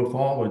of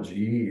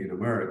ufology in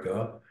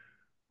America,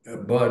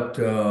 but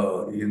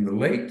in the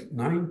late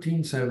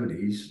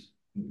 1970s,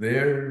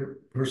 their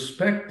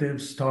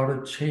perspective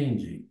started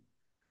changing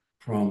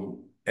from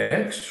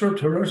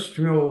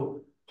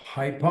extraterrestrial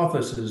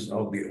hypothesis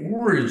of the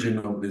origin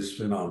of this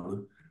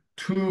phenomenon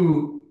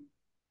to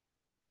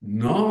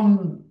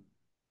non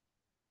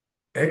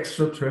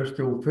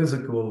extraterrestrial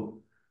physical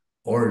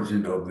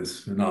origin of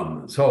this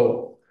phenomenon.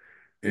 So,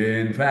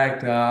 in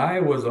fact, I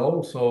was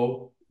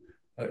also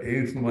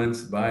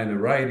influenced by the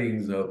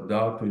writings of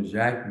Dr.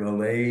 Jacques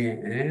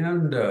Vallée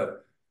and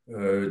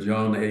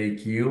John A.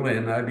 Keel,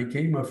 and I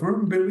became a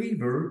firm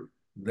believer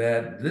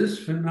that this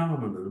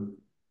phenomenon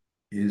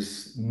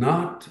is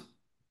not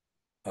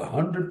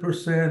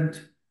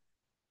 100%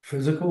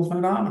 physical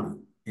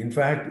phenomenon. In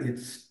fact,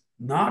 it's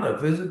not a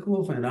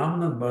physical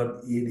phenomenon,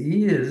 but it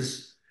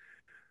is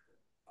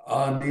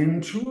an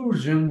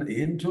intrusion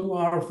into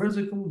our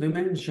physical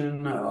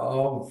dimension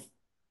of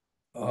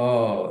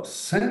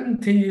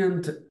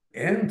sentient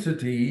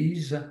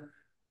entities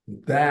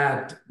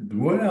that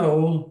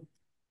dwell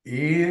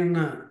in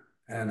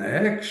an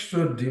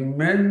extra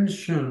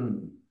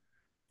dimension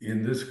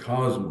in this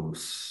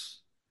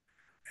cosmos.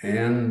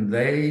 And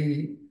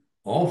they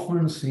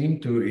often seem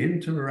to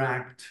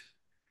interact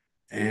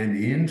and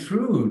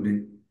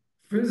intrude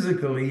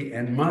physically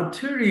and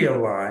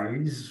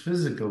materialize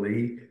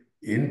physically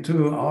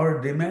into our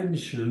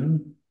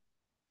dimension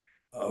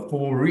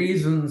for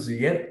reasons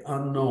yet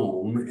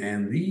unknown.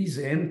 And these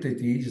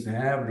entities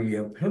have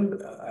the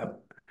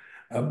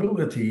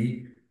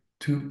ability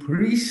to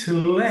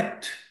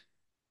pre-select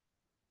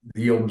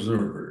the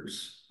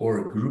observers or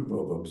a group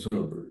of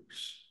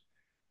observers.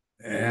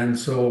 And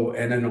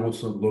then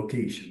also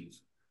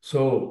locations.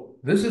 So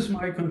this is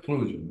my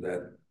conclusion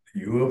that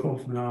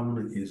UFO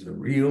phenomenon is a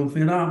real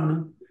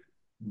phenomenon,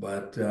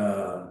 but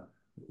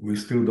we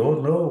still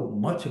don't know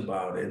much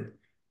about it.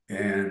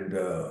 And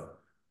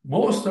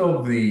most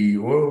of the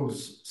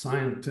world's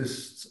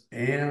scientists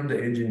and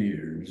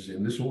engineers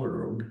in this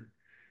world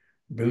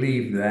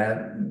believe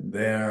that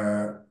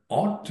there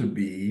ought to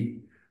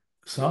be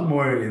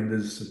somewhere in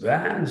this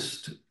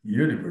vast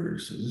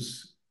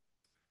universes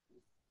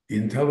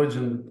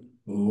intelligent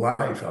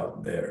life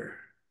out there.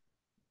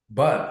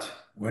 But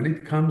when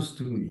it comes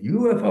to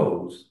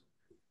UFOs,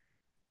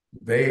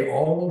 they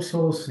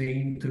also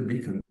seem to be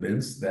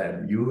convinced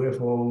that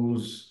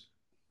UFOs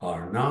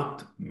are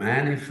not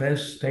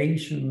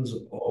manifestations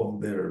of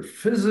their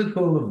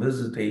physical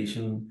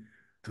visitation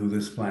to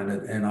this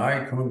planet. And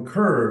I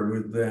concur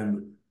with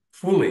them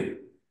fully.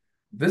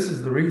 This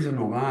is the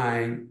reason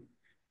why,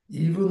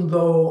 even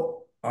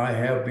though I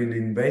have been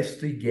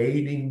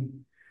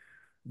investigating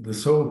the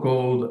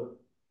so-called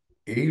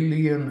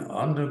alien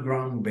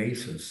underground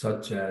bases,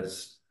 such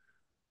as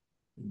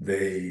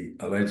they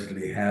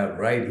allegedly have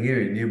right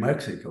here in New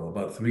Mexico,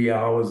 about 3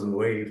 hours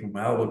away from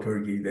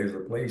Albuquerque. There's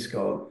a place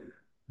called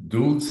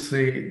Dulce,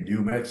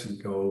 New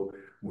Mexico,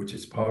 which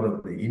is part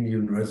of the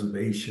Indian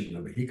reservation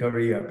of the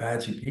Hickory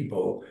Apache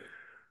people.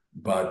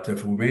 But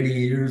for many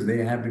years,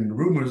 there have been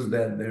rumors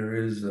that there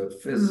is a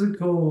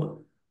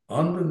physical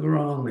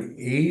underground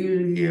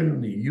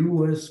alien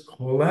U.S.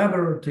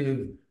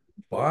 collaborative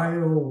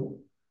bio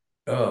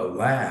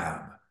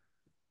lab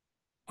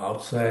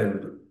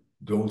outside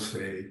Dulce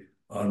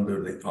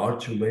under the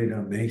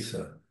Archuleta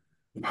Mesa.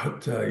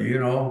 But,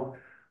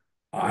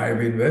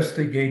 I've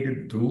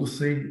investigated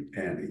Dulce,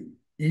 and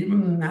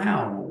even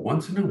now,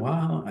 once in a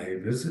while, I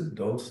visit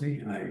Dulce.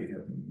 I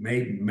have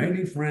made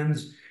many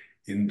friends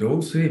in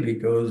Dulce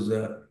because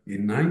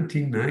in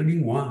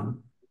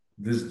 1991,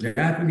 this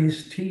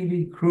Japanese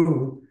TV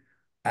crew,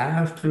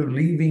 after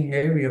leaving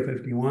Area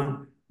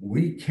 51,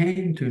 we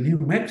came to New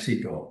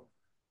Mexico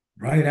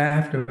right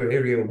after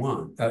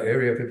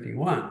Area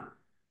 51,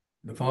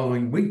 the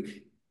following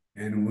week.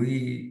 And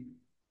we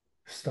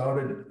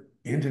started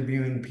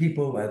interviewing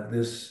people at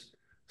this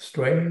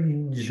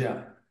strange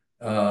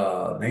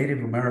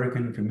Native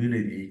American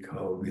community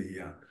called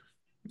the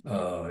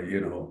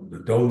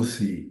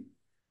Dulce,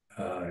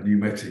 New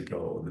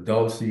Mexico. The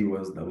Dulce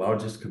was the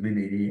largest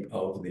community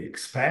of the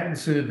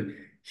expansive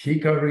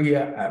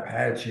Jicarilla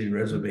Apache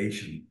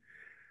Reservation.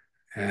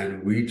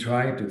 And we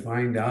tried to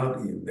find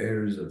out if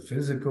there's a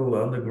physical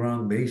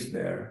underground base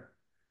there.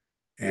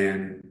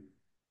 And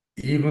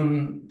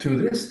even to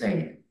this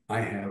day, I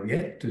have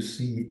yet to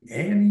see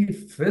any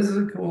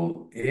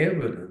physical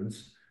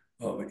evidence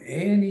of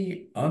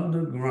any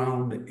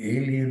underground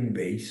alien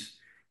base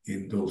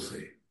in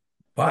Dulce.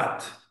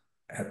 But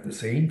at the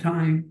same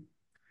time,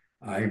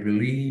 I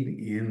believe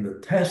in the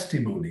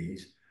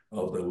testimonies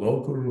of the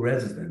local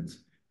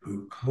residents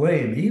who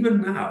claim,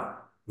 even now,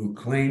 who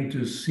claim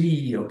to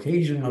see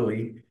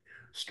occasionally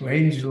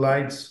strange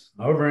lights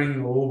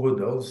hovering over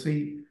Dulce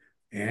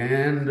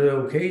and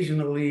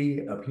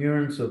occasionally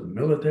appearance of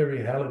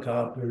military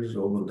helicopters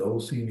over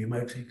Dulce, New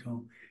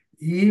Mexico,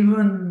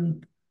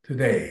 even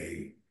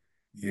today,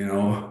 you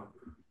know,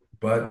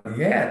 but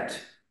yet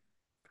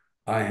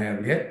I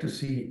have yet to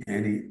see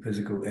any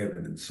physical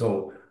evidence.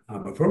 So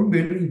I'm a firm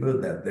believer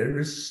that there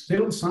is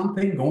still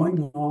something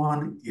going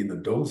on in the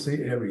Dulce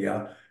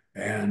area,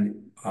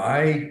 and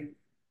I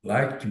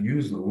like to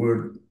use the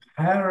word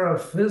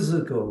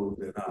paraphysical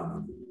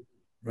phenomenon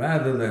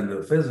rather than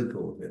the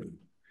physical phenomenon.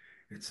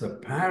 It's a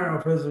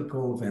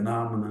paraphysical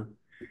phenomenon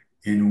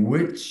in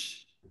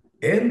which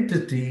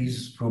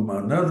entities from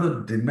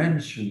another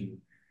dimension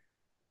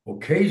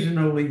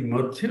occasionally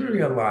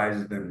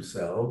materialize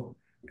themselves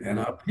and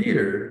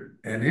appear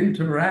and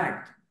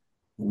interact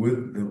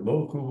with the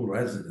local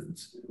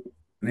residents,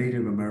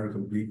 Native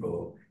American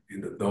people in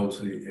the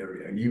Dulce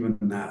area, even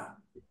now.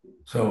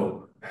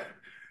 So,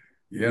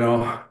 you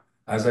know,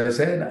 as I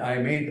said, I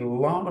made a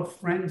lot of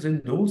friends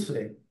in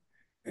Dulce,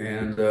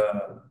 and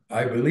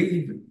I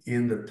believe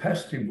in the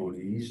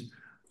testimonies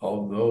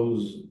of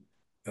those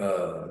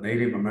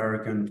Native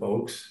American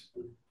folks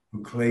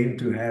who claim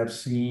to have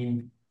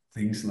seen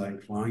things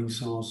like flying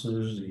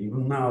saucers,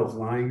 even now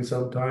flying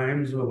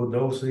sometimes over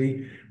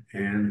Dulce,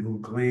 and who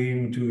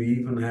claim to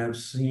even have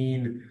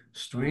seen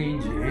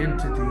strange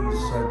entities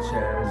such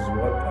as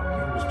what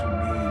appears to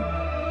be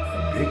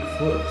a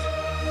Bigfoot.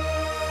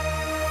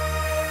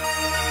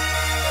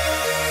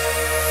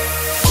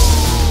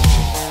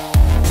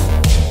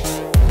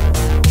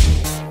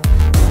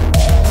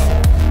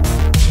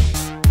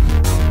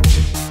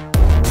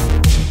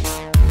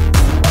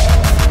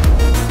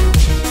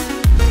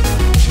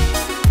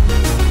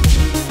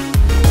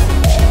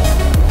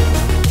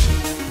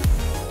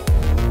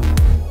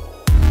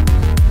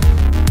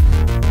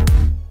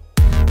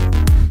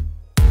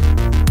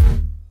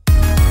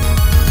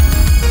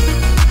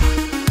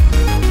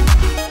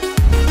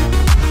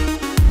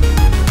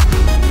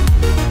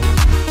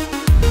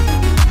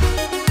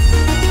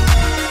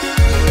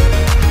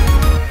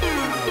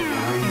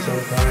 Flying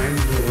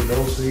sometimes over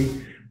Dulce,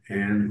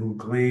 and who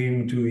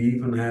claim to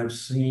even have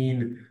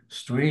seen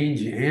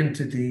strange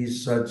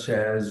entities such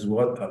as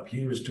what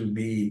appears to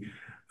be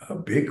a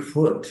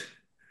Bigfoot,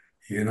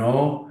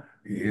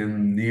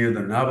 in near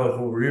the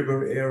Navajo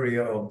River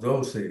area of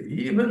Dulce.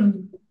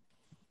 Even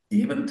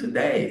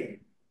today,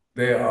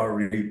 there are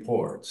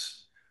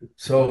reports.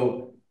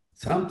 So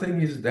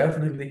something is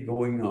definitely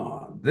going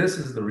on. This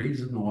is the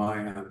reason why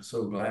I'm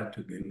so glad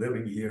to be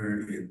living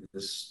here in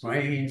this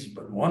strange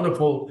but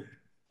wonderful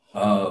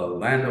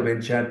land of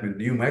enchantment,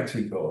 New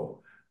Mexico,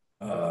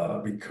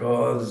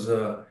 because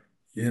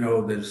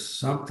there's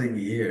something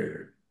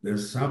here.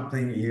 There's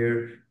something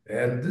here,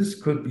 and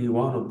this could be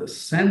one of the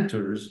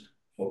centers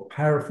of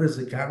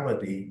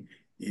paraphysicality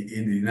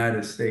in the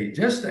United States,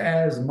 just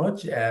as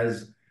much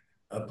as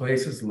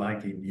places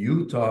like in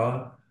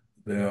Utah.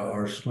 There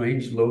are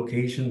strange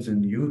locations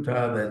in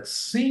Utah that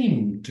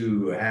seem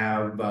to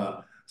have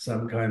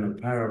some kind of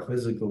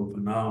paraphysical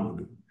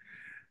phenomenon.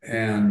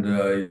 And,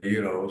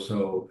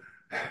 so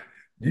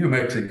New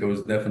Mexico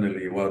is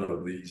definitely one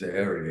of these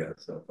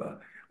areas of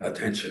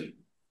attention.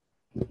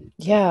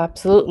 Yeah,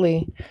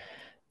 absolutely.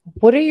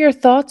 What are your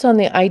thoughts on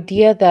the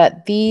idea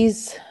that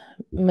these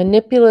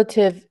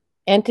manipulative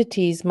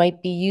entities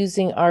might be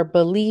using our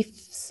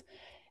beliefs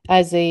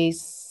as a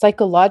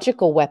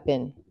psychological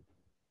weapon?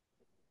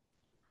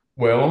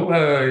 Well,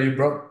 you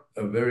brought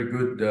a very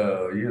good,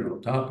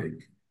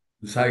 topic,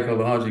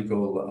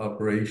 psychological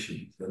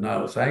operations.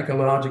 Now,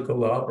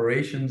 psychological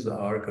operations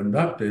are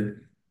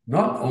conducted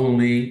not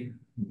only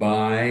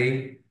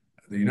by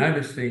the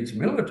United States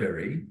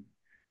military,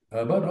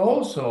 but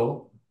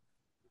also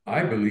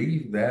I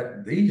believe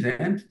that these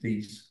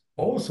entities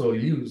also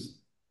use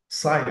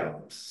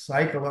psyops,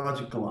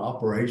 psychological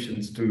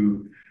operations,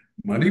 to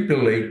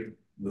manipulate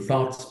the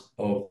thoughts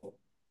of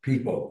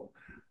people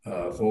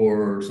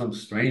for some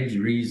strange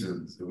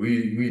reasons.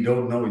 We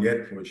don't know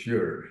yet for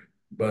sure,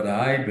 but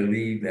I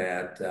believe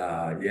that,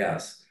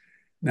 yes.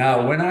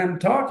 Now, when I'm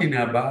talking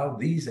about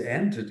these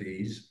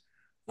entities,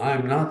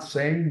 I'm not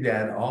saying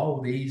that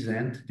all these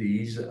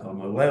entities are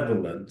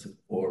malevolent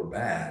or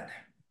bad.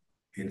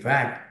 In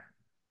fact,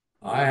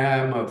 I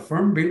am a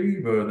firm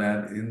believer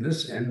that in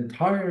this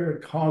entire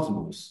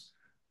cosmos,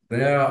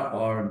 there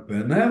are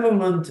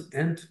benevolent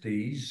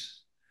entities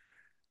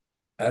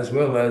as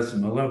well as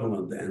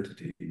malevolent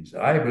entities.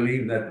 I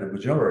believe that the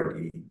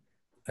majority,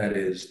 that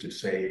is to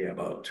say,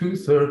 about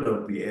two-thirds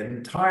of the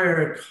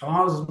entire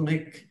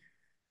cosmic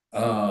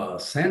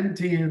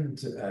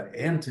sentient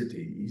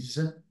entities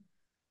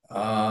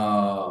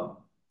uh,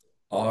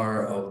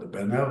 are of the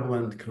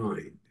benevolent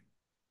kind.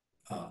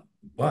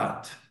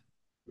 But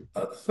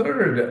a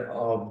third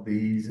of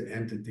these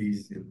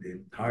entities in the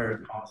entire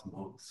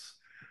cosmos,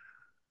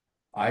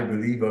 I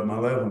believe, are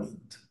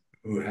malevolent,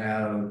 who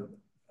have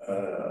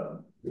a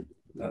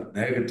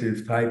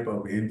negative type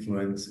of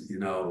influence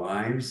in our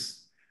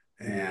lives,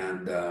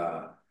 and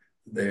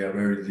they are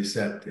very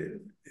deceptive.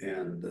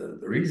 And the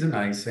reason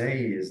I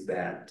say is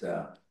that,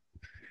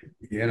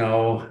 you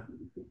know,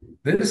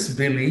 this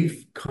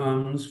belief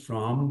comes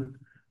from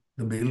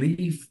the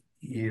belief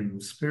in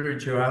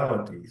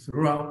spirituality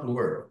throughout the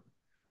world.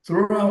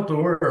 Throughout the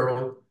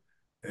world,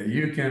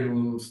 you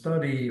can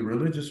study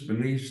religious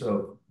beliefs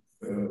of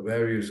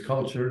various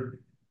culture,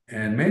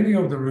 and many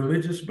of the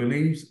religious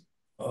beliefs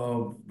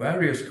of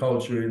various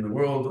culture in the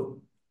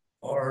world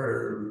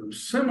are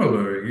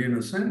similar in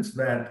a sense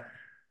that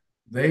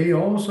they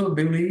also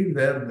believe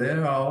that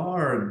there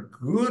are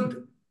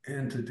good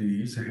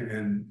entities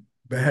and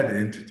bad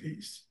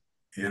entities,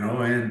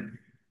 and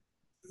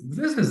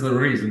this is the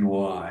reason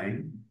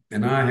why,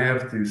 and I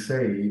have to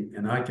say,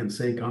 and I can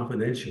say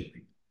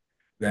confidentially,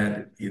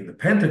 that in the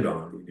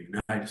Pentagon in the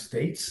United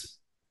States,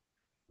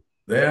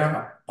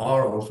 there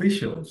are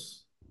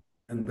officials,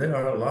 and there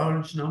are a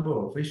large number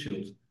of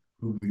officials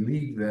who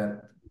believe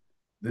that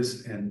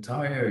this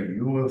entire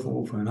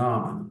UFO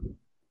phenomenon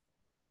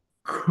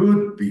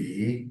could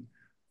be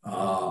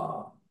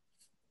uh,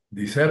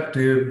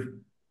 deceptive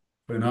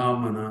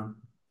phenomena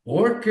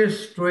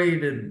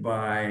orchestrated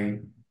by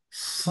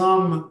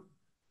some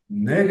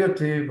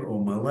negative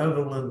or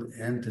malevolent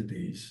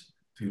entities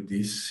to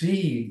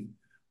deceive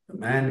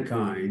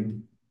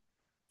mankind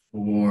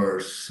for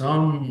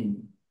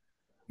some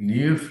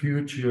near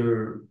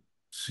future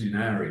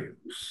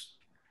scenarios.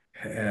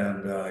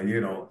 And,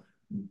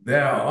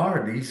 there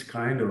are these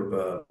kind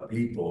of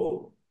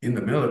people in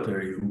the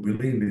military who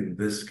believe in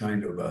this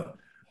kind of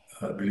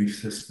belief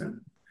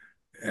system.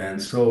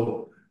 And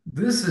so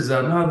this is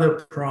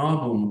another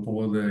problem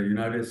for the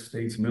United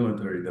States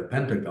military, the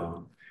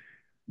Pentagon,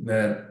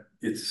 that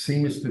it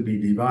seems to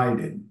be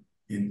divided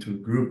into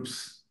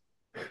groups.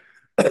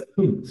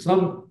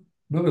 Some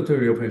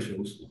military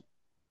officials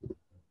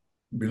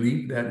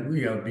believe that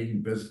we are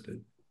being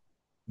visited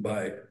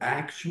by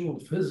actual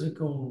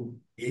physical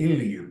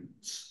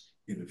aliens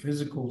in a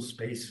physical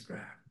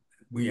spacecraft.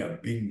 We are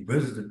being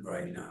visited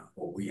right now,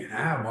 or we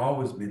have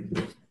always been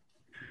visited.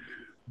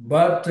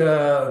 But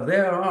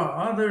there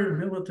are other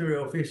military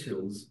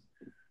officials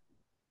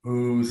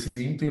who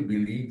seem to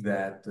believe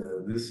that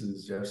this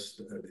is just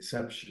a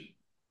deception.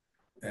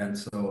 And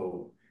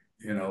so,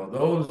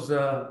 those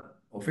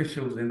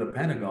officials in the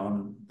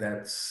Pentagon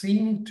that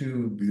seem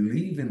to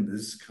believe in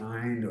this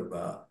kind of,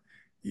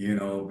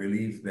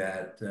 belief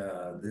that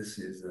this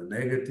is a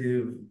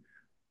negative,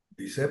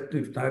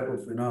 deceptive type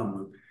of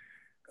phenomenon,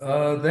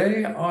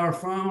 they are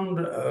found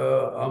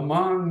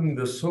among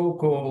the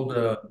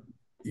so-called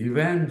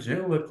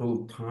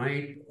evangelical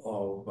type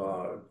of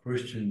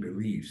Christian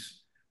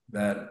beliefs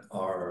that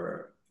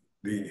are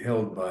being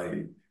held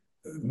by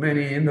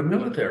many in the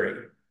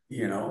military,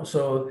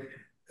 So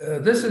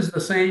this is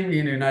the same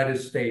in the United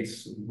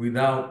States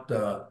without,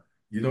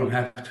 you don't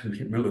have to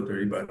be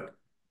military, but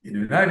in the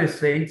United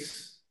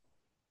States,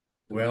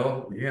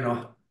 well,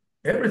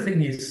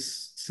 everything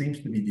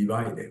seems to be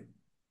divided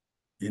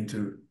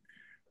into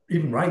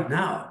even right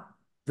now.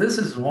 This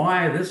is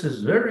why this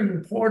is very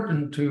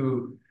important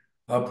to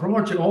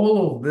approach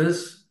all of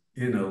this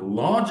in a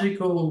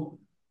logical,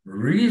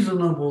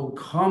 reasonable,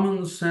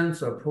 common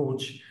sense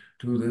approach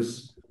to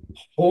this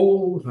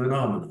whole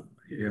phenomenon.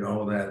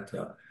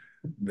 That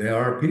there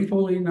are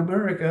people in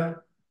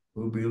America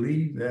who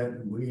believe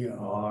that we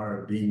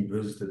are being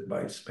visited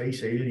by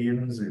space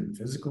aliens and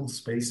physical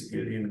space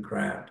alien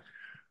craft.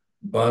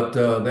 But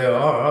there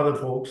are other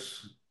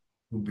folks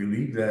who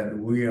believe that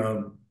we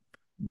are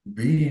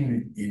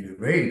being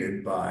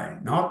invaded by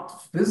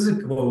not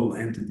physical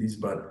entities,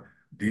 but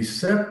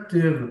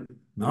deceptive,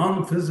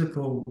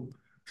 non-physical,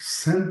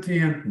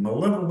 sentient,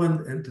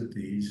 malevolent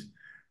entities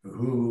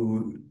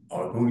who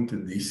are going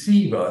to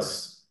deceive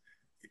us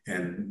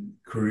and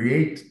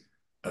create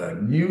a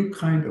new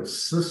kind of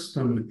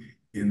system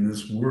in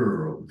this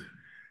world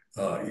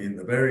in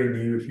the very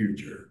near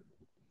future.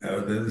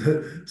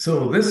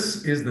 So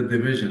this is the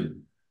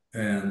division.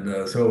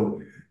 And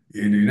so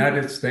in the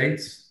United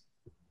States,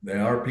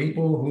 there are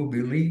people who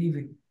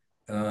believe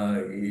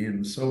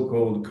in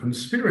so-called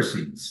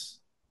conspiracies.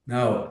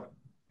 Now,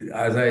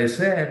 as I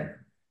said,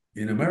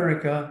 in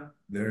America,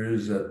 there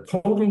is a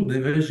total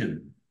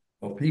division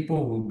of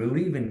people who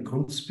believe in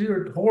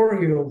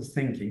conspiratorial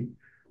thinking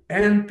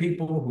and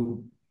people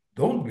who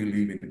don't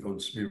believe in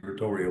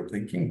conspiratorial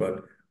thinking,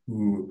 but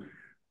who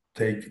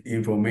take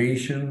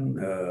information,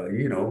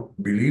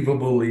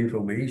 believable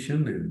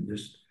information and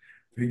just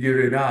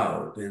figure it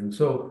out. And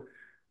so,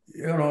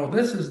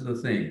 this is the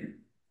thing.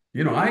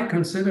 I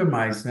consider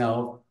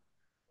myself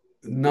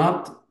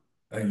not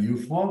a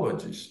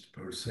ufologist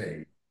per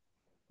se,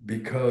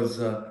 because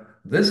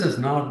this is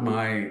not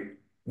my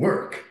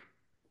work.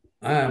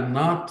 I am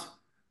not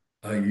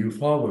a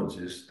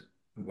ufologist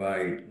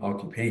by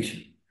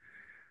occupation,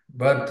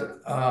 but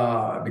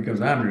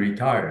because I'm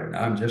retired,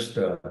 I'm just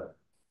a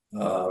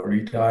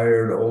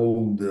retired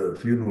old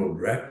funeral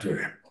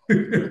director.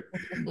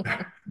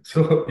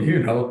 So,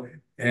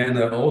 and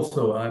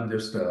also I'm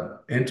just an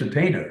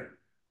entertainer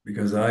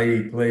because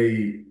I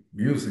play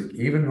music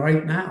even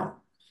right now.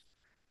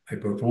 I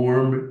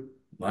perform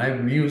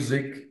live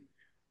music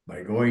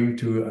by going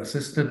to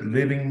assisted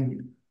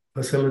living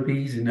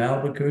facilities in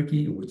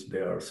Albuquerque, which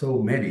there are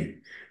so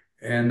many.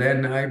 And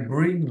then I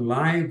bring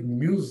live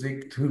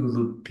music to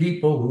the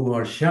people who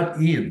are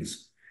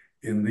shut-ins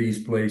in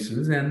these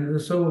places. And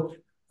so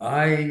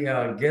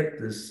I get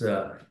this,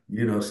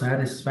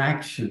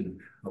 satisfaction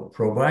of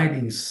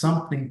providing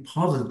something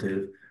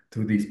positive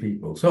to these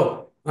people.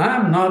 So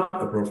I'm not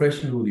a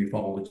professional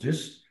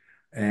ufologist,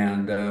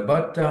 and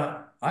but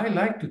I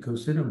like to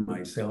consider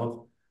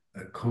myself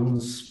a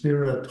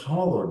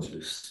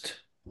conspiratologist,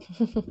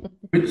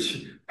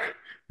 which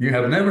you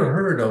have never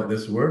heard of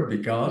this word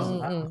because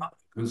I'm not a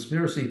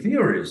conspiracy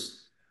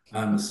theorist.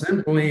 I'm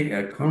simply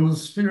a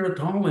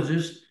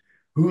conspiratologist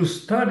who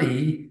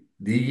study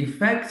the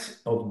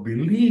effects of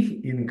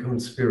belief in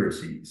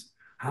conspiracies,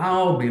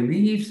 how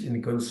beliefs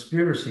in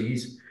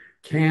conspiracies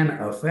can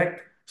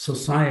affect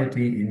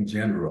society in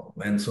general.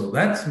 And so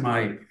that's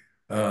my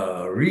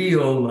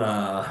real,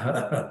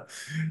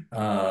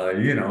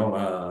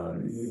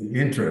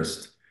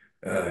 interest.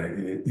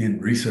 in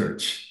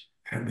research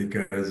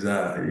because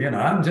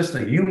I'm just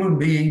a human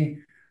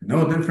being,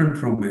 no different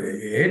from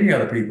any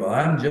other people.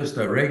 I'm just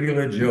a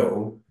regular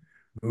Joe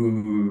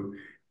who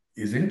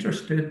is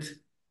interested,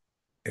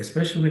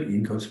 especially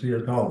in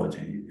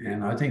conspirology,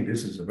 and I think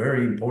this is a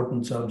very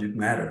important subject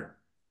matter.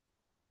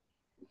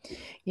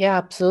 Yeah,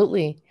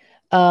 absolutely.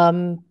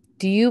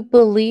 Do you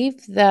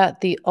believe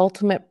that the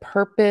ultimate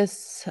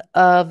purpose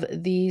of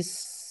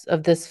this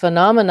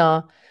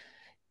phenomena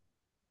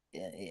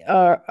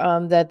are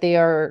that they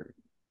are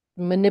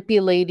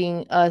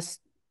manipulating us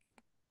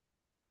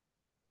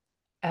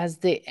as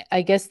the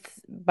I guess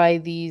by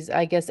these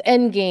I guess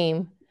end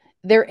game,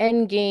 their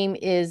end game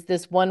is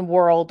this one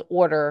world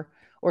order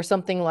or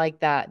something like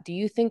that. Do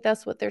you think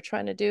that's what they're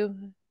trying to do?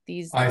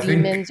 These I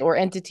think, demons or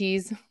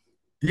entities?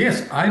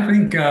 yes, I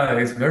think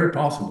it's very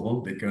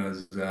possible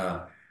because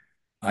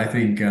I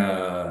think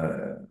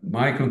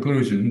my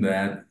conclusion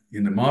that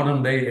in the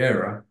modern day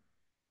era,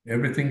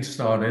 everything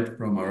started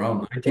from around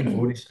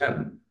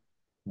 1947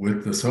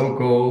 with the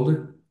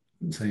so-called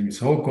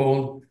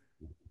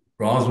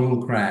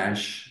Roswell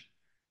crash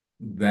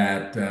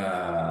that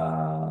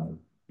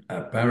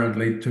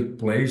apparently took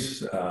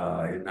place in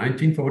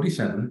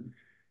 1947.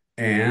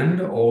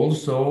 And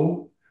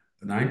also,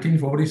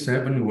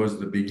 1947 was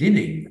the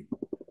beginning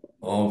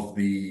of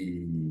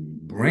the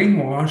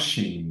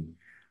brainwashing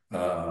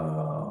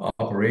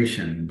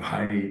operation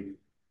by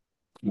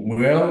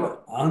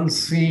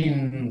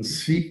unseen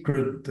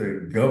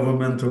secret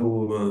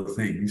governmental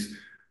things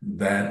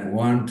that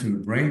want to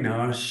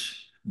brainwash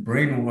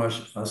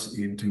us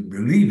into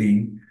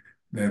believing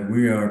that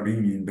we are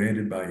being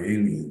invaded by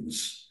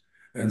aliens.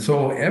 And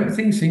so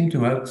everything seemed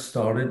to have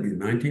started in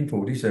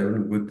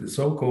 1947 with the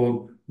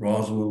so-called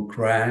Roswell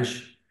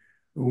crash,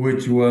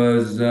 which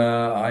was,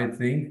 I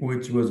think,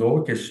 which was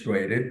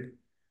orchestrated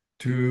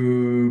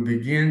to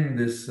begin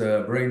this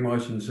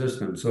brainwashing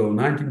system. So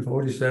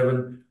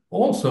 1947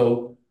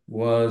 also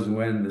was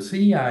when the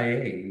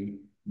CIA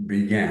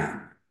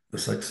began, the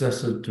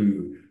successor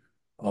to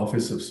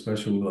Office of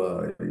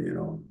Special,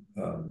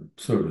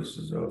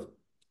 Services of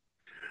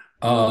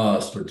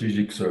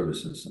Strategic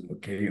Services.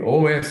 Okay,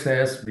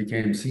 OSS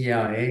became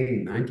CIA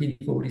in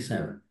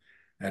 1947,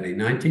 and in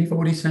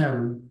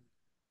 1947,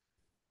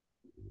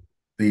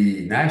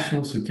 the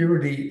National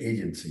Security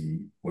Agency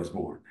was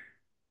born.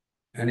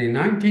 And in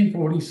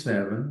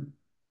 1947,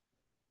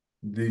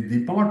 the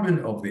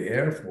Department of the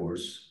Air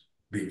Force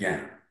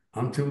began.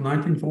 Until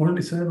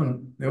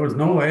 1947, there was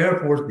no Air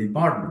Force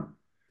Department.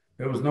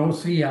 There was no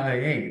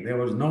CIA. There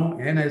was no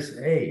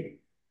NSA.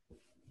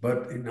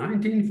 But in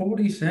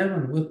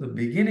 1947, with the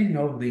beginning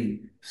of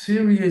the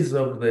series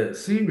of the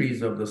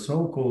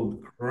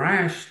so-called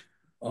crashed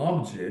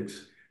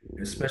objects,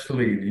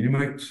 especially in New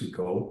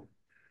Mexico,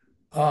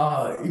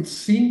 it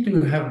seemed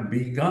to have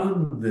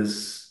begun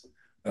this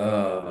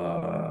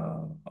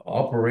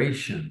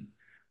operation.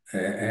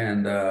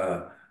 And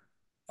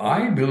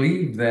I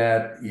believe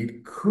that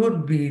it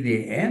could be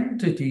the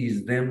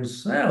entities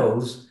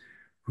themselves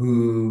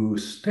who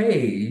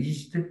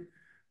staged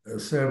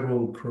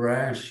several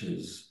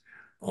crashes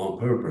on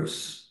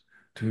purpose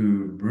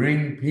to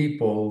bring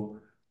people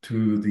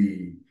to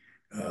the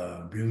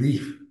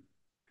belief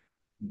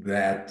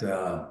that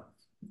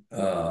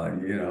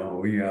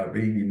we are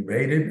being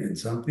invaded and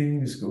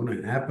something is going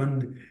to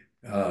happen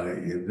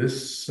in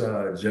this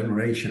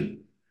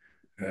generation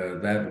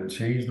that will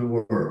change the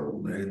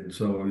world. And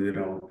so,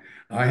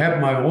 I have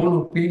my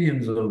own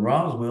opinions of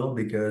Roswell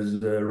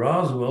because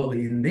Roswell,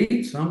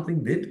 indeed,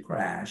 something did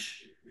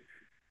crash,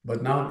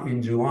 but not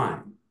in July.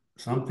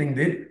 Something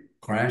did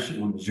crash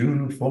on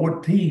June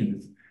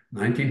 14th,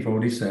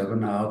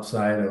 1947,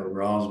 outside of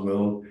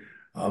Roswell,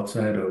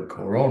 outside of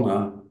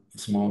Corona, a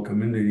small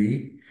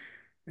community.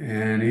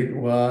 And it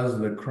was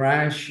the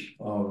crash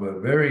of a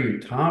very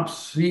top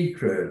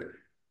secret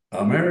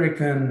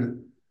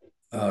American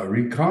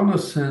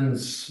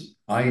reconnaissance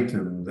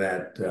item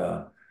that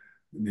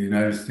the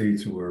United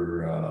States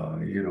were,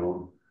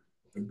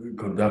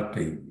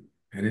 conducting.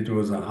 And it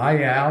was a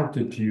high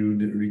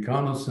altitude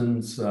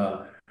reconnaissance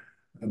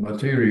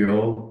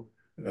material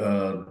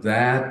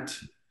that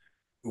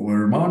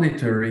were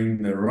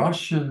monitoring the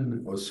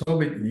Russian or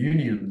Soviet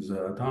Union's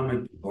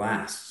atomic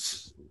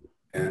blasts.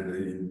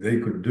 And they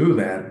could do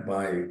that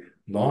by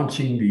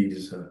launching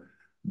these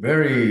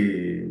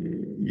very,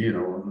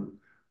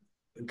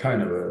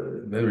 kind of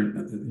a very,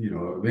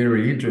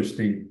 very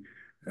interesting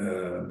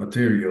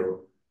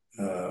material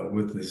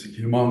with this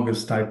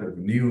humongous type of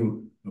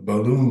new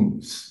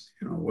balloons,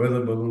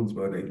 weather balloons,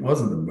 but it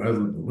wasn't a weather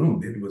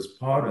balloon. It was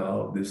part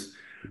of this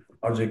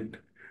project,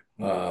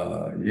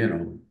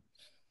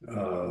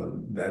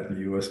 that the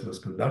US was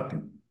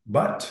conducting.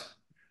 But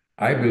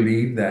I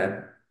believe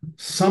that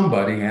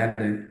somebody had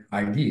an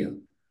idea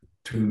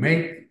to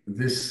make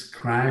this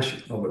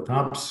crash of a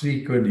top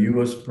secret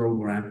US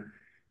program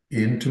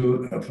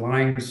into a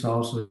flying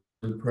saucer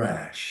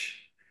crash.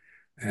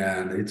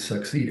 And it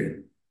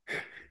succeeded.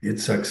 It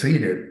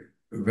succeeded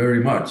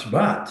very much.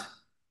 But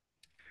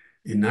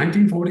in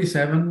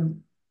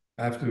 1947,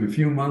 after a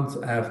few months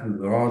after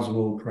the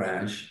Roswell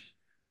crash,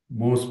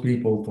 most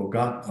people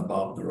forgot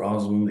about the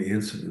Roswell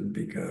incident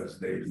because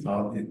they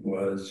thought it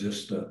was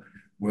just a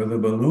weather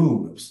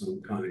balloon of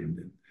some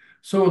kind.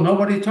 So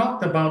nobody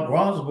talked about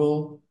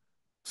Roswell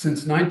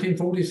since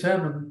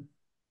 1947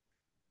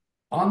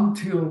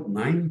 until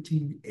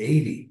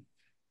 1980.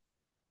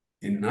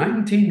 In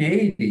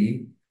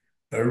 1980,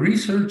 a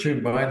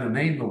researcher by the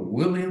name of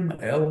William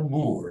L.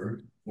 Moore,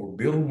 or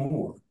Bill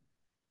Moore,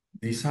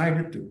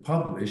 decided to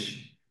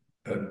publish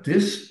a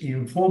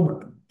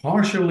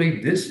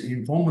partially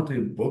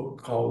disinformative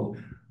book called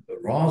The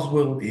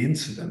Roswell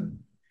Incident.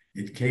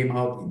 It came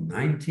out in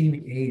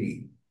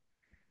 1980.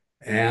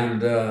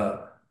 And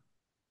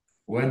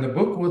when the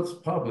book was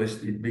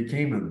published, it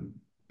became a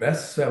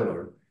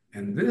bestseller.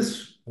 And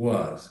this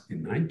was,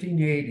 in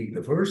 1980,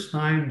 the first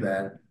time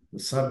that the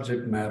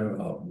subject matter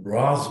of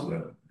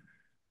Roswell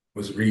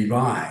was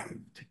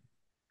revived.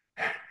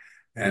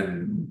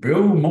 And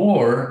Bill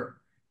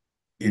Moore,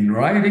 in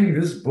writing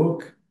this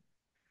book,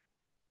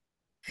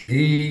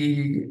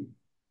 he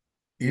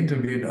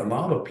interviewed a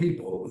lot of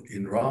people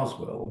in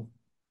Roswell,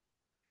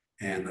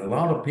 and a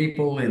lot of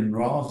people in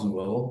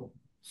Roswell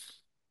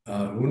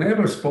who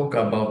never spoke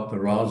about the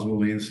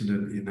Roswell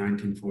incident in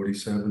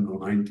 1947 or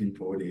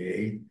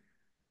 1948.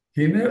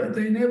 They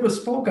never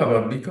spoke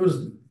about it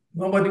because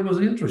nobody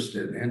was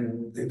interested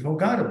and they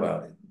forgot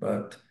about it.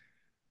 But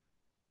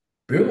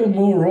Bill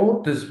Moore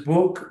wrote this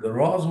book, The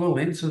Roswell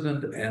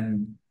Incident,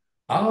 and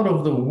out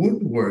of the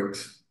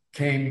woodworks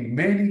came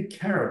many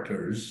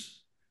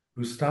characters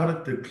who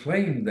started to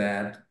claim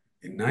that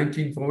in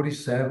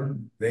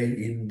 1947 they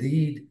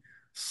indeed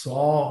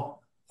saw,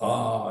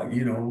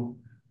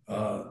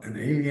 an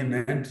alien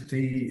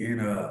entity in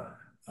a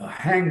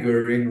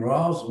hangar in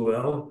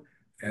Roswell,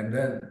 and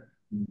that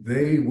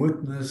they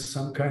witnessed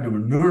some kind of a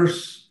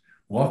nurse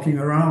walking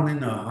around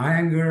in a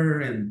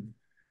hangar and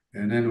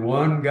then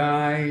one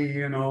guy,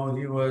 he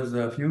was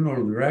a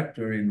funeral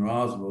director in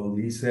Roswell.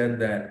 He said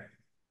that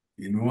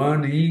in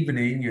one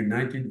evening in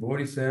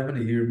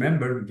 1947, he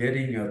remembered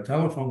getting a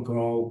telephone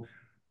call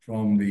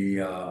from the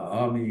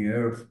Army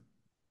Air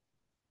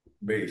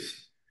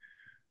Base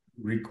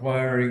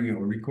requiring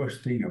or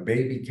requesting a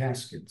baby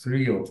casket,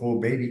 3 or 4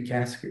 baby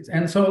caskets.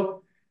 And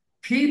so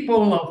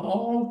people of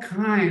all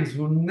kinds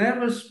who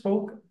never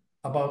spoke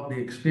about the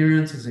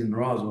experiences in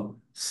Roswell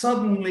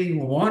suddenly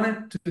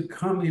wanted to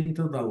come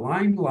into the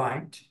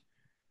limelight.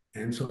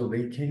 And so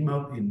they came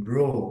out in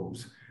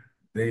droves.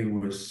 They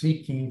were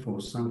seeking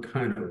for some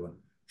kind of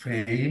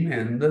fame.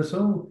 And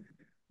so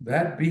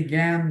that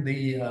began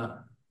the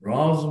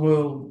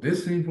Roswell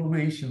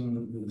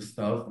disinformation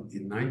stuff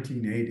in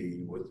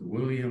 1980 with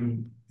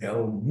William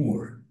L.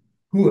 Moore,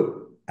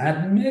 who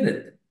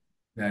admitted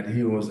that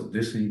he was a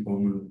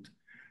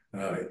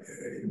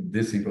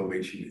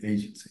disinformation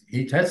agency.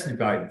 He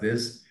testified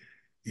this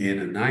in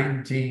a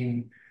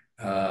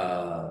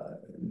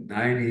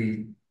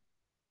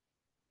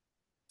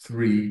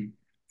 1993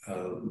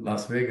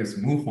 Las Vegas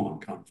MUFON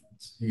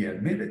conference. He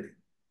admitted it.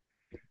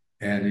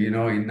 And, in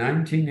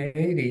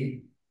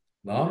 1980,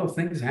 a lot of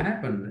things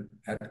happened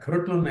at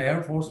Kirtland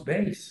Air Force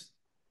Base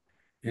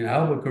in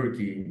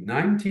Albuquerque. In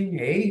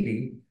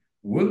 1980,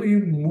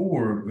 William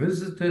Moore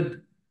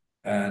visited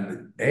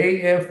an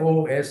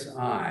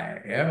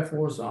AFOSI, Air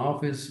Force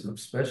Office of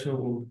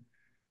Special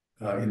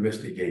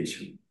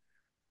Investigation.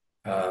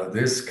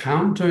 This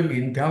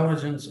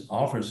counterintelligence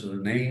officer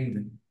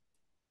named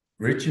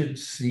Richard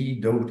C.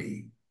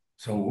 Doty.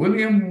 So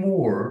William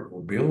Moore,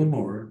 or Bill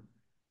Moore,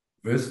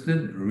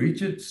 visited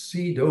Richard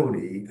C.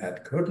 Doty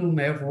at Kirtland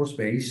Air Force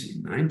Base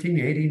in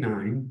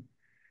 1989,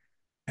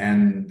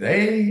 and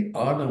they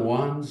are the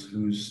ones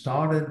who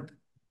started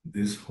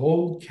this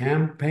whole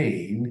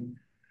campaign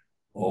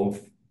of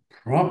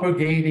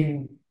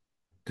propagating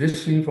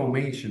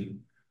disinformation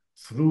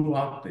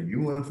throughout the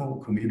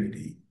UFO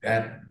community.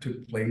 That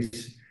took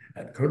place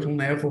at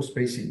Kirtland Air Force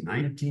Base in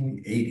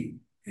 1980.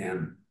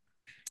 And,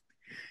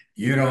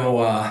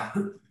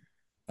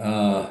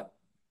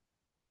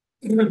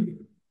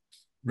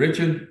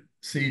 Richard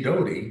C.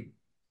 Doty,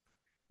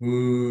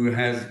 who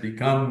has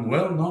become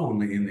well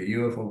known in the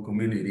UFO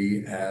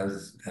community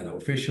as an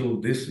official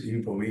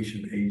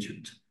disinformation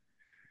agent.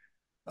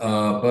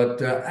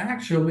 But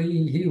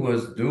actually, he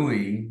was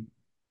doing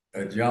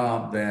a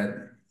job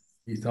that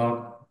he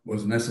thought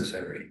was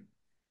necessary,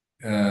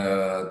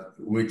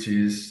 which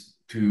is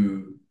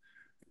to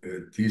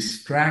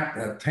distract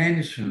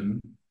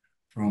attention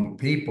from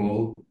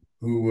people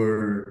who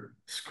were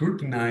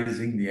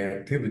scrutinizing the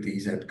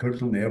activities at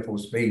Kirtland Air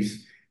Force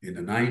Base in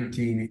the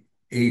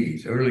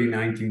 1980s, early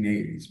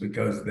 1980s,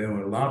 because there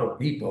were a lot of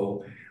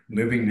people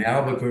living in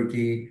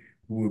Albuquerque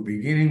who were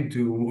beginning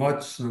to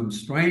watch some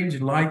strange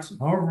lights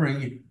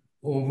hovering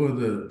over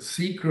the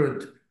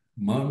secret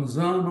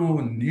Manzano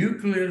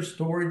nuclear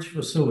storage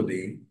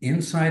facility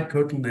inside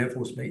Kirtland Air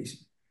Force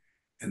Base.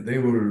 And they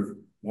were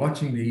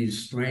watching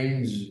these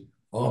strange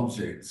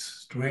objects,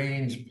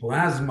 strange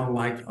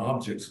plasma-like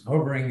objects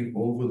hovering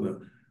over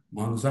the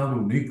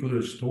Manzano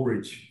nuclear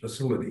storage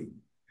facility.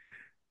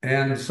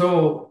 And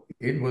so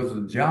it was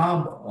the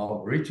job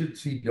of Richard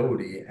C.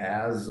 Doty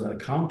as a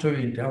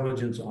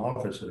counterintelligence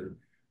officer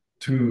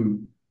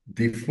to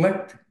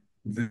deflect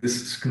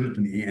this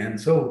scrutiny. And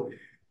so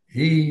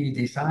he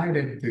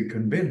decided to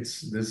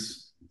convince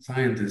this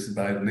scientist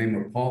by the name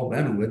of Paul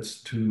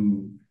Benowitz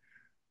to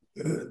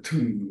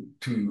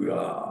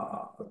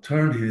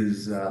turn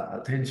his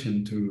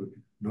attention to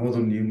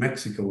northern New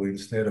Mexico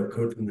instead of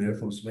Kirtland Air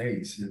Force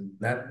Base. And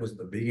that was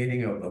the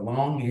beginning of a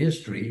long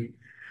history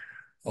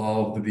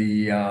of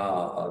the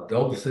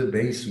Dulce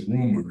base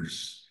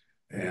rumors.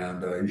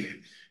 And,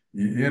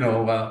 you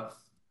know,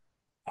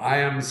 I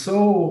am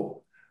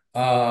so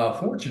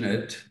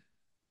fortunate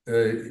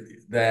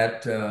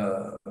that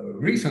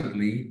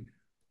recently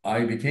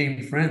I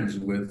became friends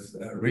with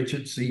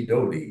Richard C.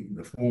 Doty,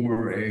 the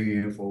former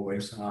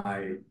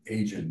AFOSI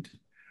agent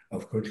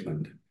of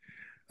Kirtland,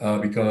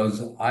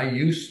 because I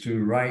used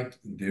to write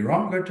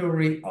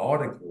derogatory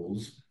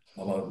articles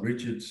about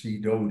Richard C.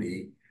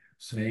 Doty,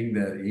 saying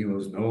that he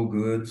was no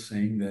good,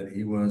 saying that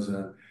he was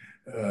a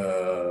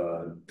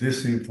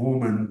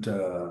disinformant,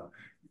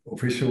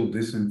 official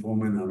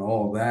disinformant, and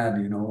all that,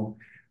 you know.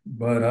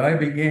 But I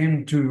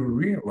began to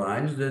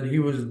realize that he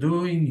was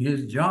doing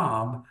his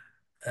job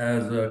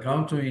as a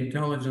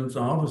counterintelligence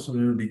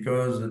officer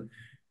because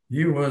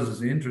he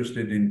was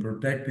interested in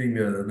protecting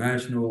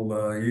national,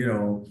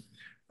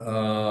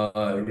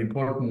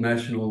 important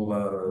national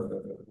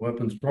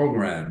weapons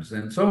programs.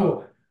 And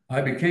so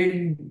I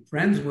became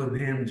friends with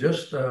him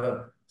just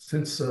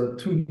since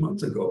 2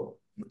 months ago,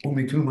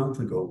 only 2 months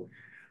ago.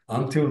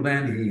 Until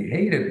then, he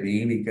hated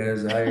me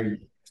because I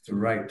used to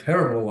write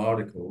terrible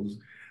articles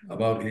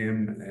about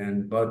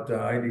him. But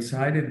I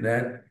decided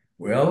that,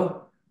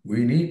 well,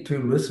 we need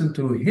to listen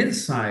to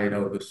his side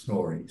of the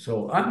story.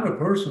 So I'm a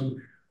person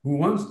who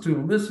wants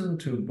to listen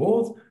to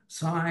both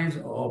sides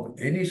of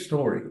any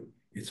story.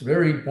 It's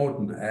very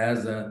important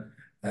as a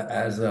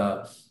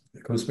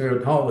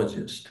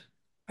conspiratologist.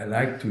 I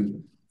like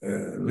to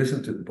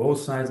listen to both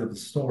sides of the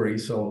story.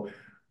 So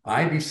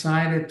I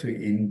decided to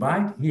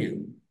invite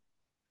him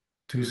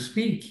to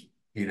speak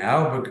in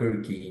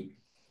Albuquerque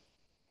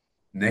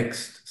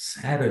next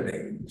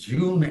Saturday,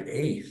 June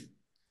 8th,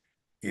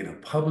 in a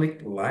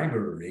public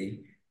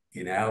library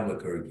in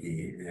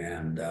Albuquerque.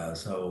 And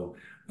so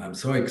I'm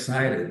so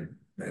excited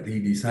that he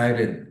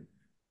decided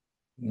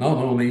not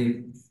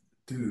only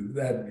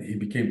that he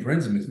became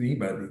friends with me,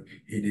 but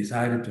he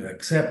decided to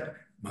accept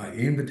my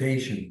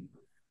invitation,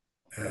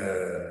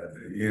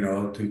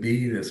 to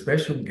be the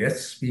special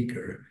guest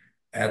speaker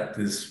at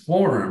this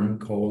forum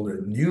called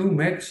the New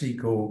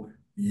Mexico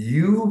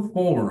U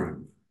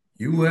Forum,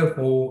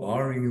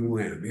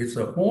 UFORUM. It's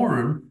a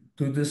forum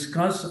to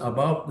discuss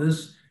about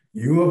this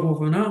UFO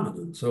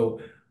phenomenon.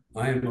 So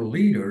I am a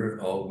leader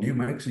of New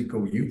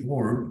Mexico U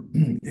Forum,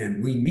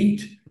 and we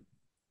meet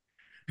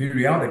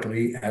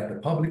periodically at the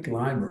public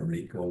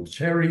library called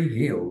Cherry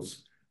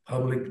Hills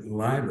Public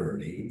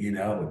Library in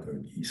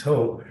Albuquerque.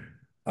 So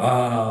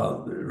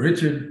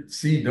Richard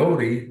C.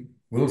 Doty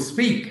will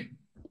speak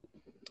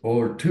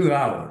for 2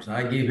 hours.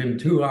 I give him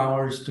 2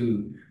 hours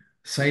to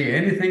say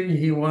anything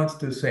he wants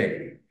to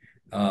say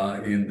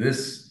in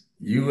this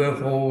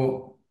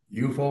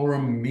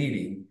UFOrum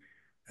meeting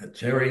at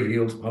Cherry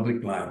Hills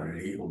Public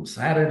Library on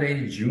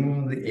Saturday,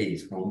 June the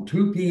 8th, from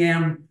 2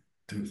 p.m.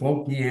 to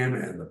 4 p.m.,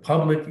 and the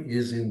public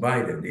is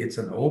invited. It's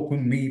an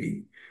open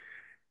meeting.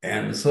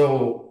 And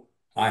so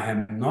I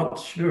am not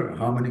sure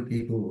how many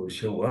people will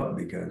show up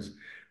because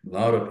a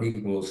lot of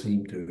people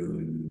seem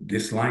to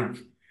dislike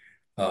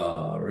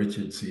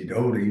Richard C.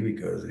 Doty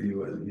because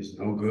he's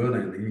no good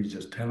and he's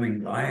just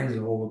telling lies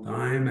all the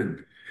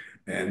time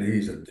and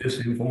he's a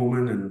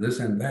disinformant and this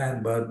and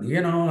that. But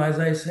as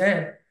I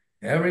said,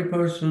 every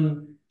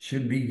person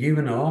should be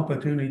given an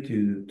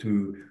opportunity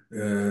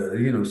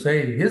to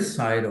say his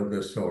side of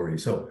the story.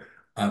 So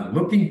I'm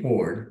looking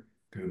forward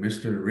to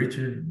Mr.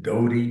 Richard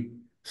Doty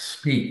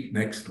speak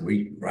next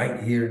week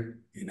right here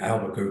in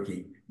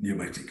Albuquerque, New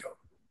Mexico.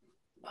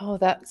 Oh,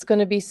 that's going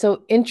to be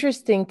so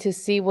interesting to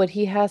see what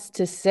he has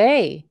to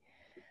say.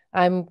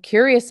 I'm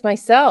curious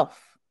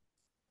myself.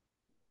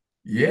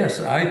 Yes,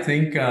 I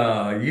think,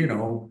 a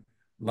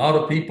lot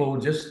of people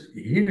just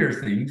hear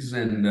things.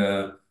 And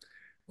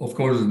of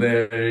course,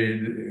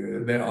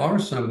 there are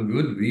some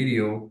good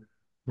video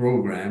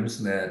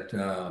programs that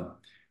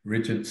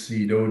Richard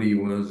C. Doty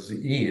was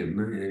in.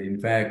 In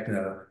fact,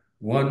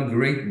 one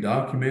great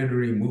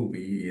documentary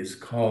movie is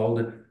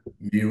called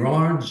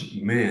Mirage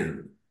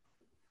Man.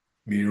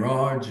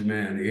 Mirage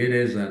Man. It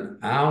is an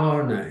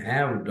hour and a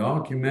half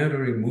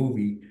documentary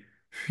movie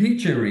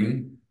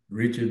featuring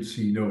Richard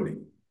C. Doty.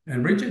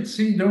 And Richard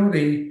C.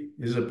 Doty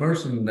is a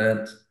person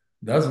that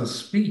doesn't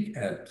speak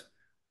at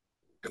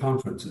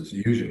conferences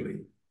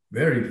usually,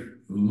 very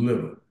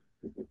little.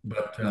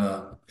 But,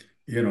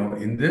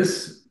 in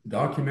this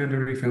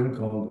documentary film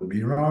called The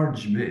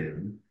Mirage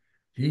Man,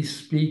 he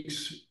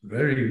speaks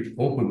very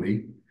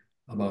openly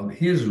about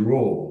his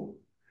role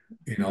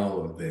in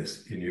all of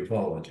this in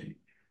ufology.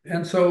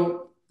 And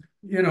so,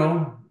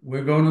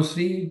 we're going to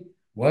see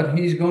what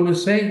he's going to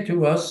say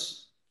to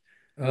us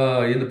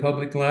in the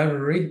public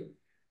library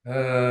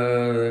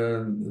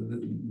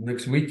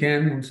next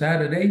weekend on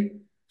Saturday.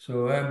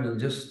 So I'm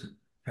just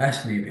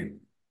fascinated.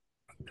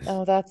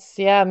 Oh, that's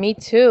yeah, me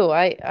too.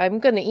 I'm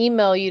gonna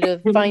email you to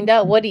find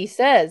out what he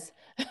says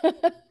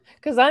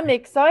because I'm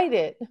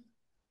excited.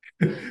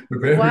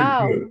 Very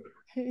Wow. good.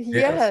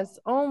 Yes. Yes.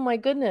 Oh my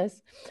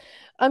goodness.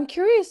 I'm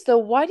curious though,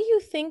 why do you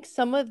think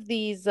some of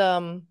these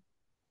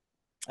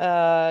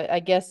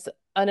I guess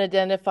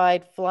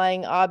unidentified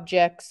flying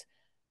objects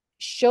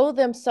show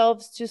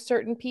themselves to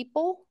certain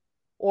people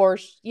or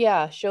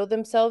yeah, show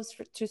themselves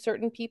to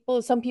certain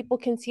people? Some people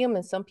can see them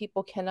and some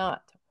people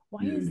cannot.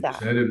 Why is You that?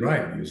 said it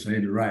right. You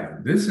said it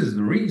right. This is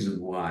the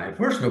reason why,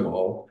 first of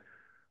all,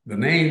 the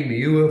name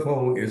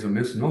UFO is a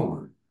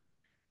misnomer.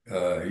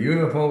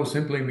 UFO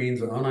simply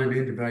means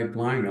unidentified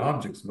flying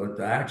objects, but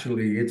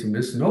actually it's a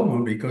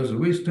misnomer because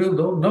we still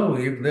don't know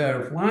if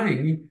they're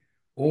flying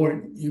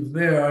or if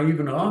they are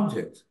even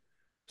objects.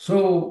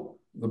 So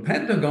the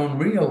Pentagon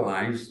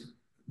realized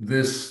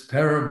this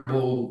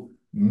terrible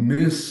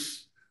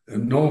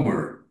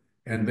misnomer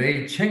and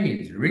they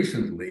changed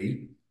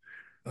recently.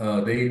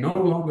 They no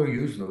longer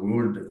use the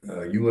word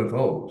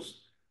UFOs.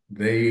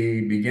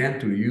 They began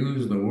to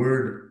use the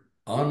word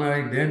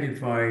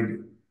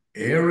unidentified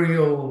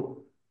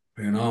aerial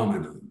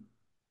phenomenon,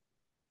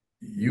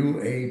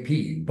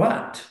 UAP.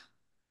 But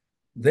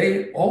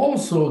they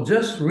also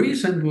just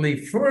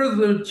recently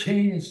further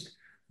changed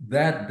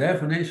that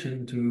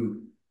definition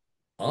to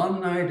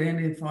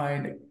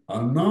unidentified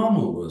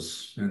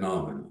anomalous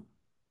phenomenon.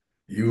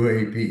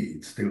 UAP,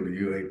 it's still a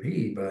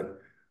UAP, but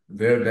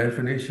their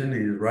definition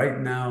is right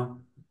now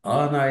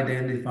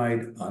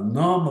unidentified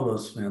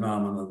anomalous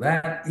phenomena.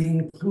 That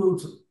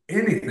includes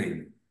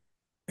anything,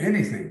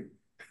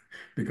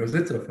 because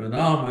it's a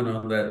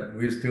phenomenon that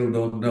we still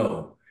don't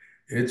know.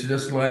 It's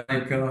just like,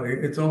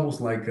 it's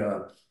almost like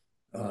a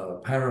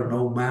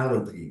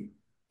paranormality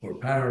or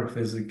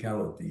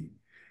paraphysicality.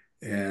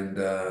 And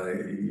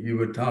you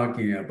were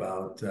talking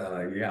about,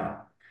 yeah,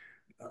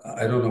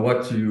 I don't know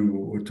what you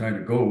were trying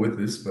to go with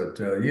this, but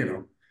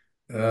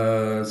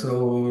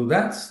so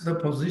that's the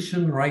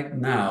position right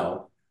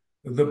now.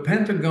 The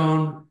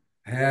Pentagon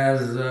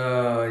has,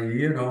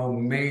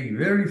 made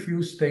very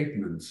few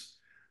statements,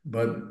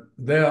 but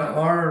there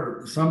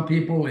are some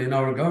people in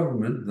our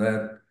government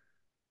that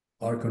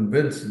are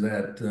convinced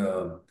that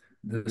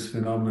this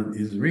phenomenon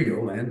is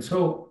real, and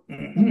so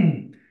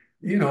the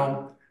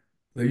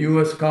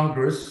U.S.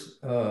 Congress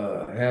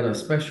had a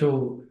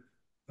special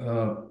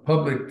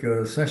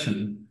public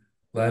session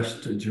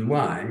last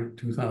July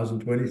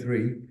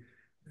 2023,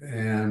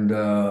 and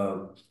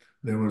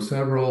there were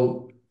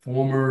several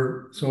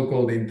former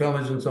so-called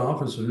intelligence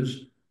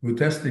officers who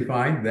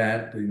testified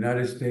that the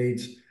United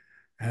States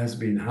has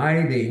been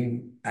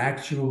hiding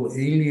actual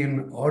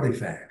alien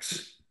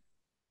artifacts.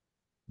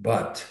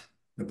 But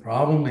the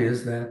problem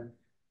is that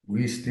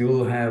we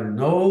still have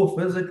no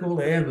physical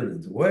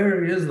evidence.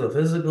 Where is the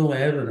physical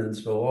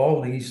evidence for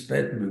all these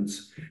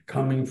statements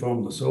coming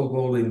from the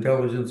so-called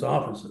intelligence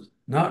officers?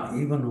 Not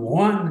even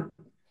one,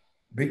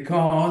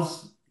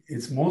 because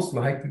it's most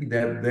likely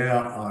that there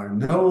are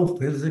no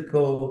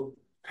physical,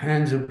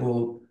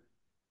 tangible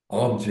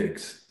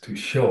objects to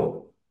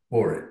show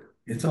for it.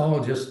 It's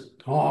all just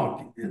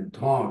talk and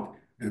talk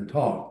and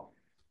talk.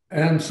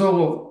 And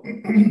so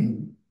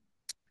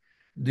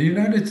the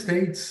United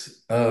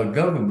States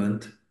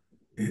government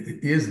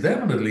is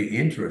definitely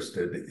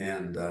interested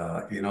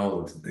in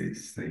all of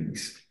these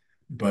things,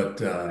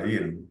 but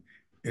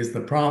it's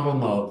the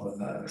problem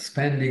of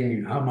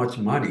spending how much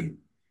money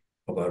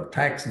of our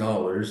tax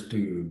dollars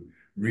to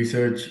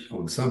research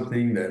on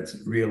something that's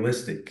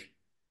realistic.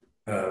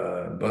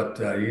 But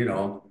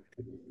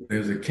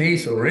there's a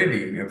case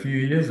already a few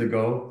years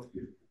ago.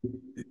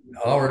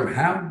 Our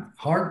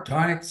hard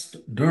tax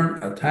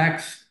earned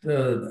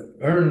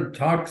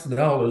tax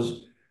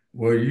dollars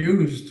were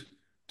used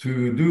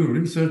to do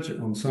research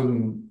on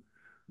some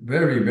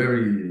very,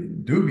 very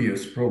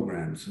dubious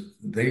programs.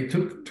 They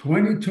took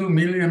 $22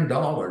 million,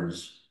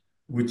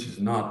 which is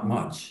not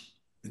much.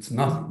 It's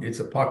nothing. It's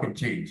a pocket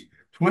change.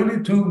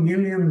 $22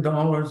 million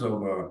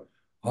of our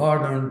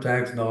hard-earned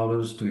tax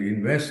dollars to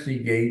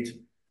investigate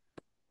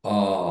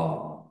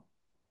uh,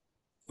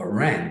 a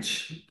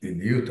ranch in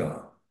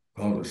Utah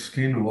called the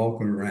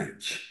Skinwalker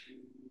Ranch.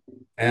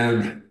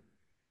 And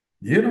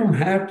you don't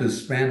have to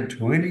spend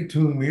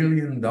 $22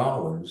 million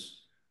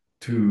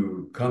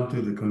to come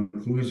to the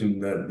conclusion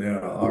that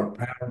there are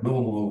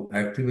paranormal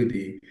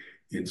activity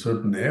in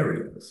certain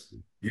areas.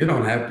 You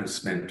don't have to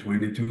spend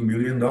 $22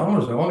 million.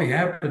 All you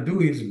have to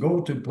do is go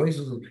to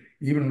places,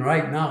 even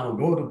right now,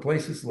 go to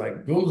places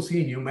like Dulce,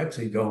 New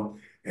Mexico,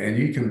 and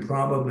you can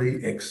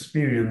probably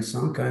experience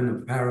some kind of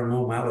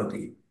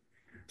paranormality.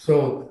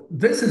 So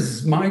this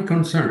is my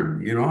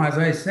concern. As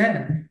I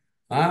said,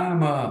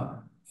 I'm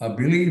a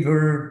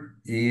believer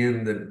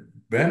in the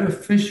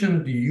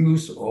beneficent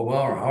use of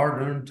our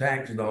hard-earned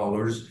tax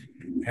dollars.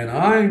 And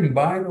I'm,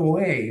 by the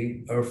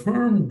way, a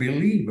firm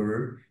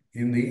believer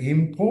in the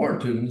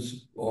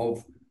importance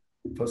of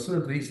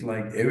facilities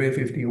like Area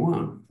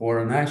 51 for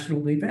a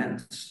national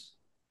defense.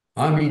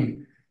 I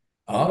mean,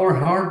 our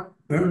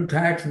hard-earned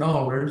tax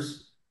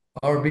dollars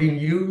are being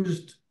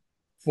used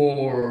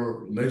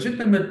for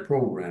legitimate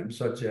programs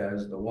such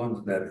as the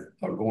ones that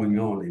are going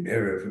on in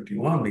Area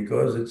 51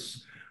 because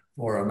it's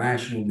for a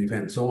national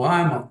defense. So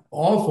I'm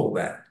all for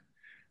that.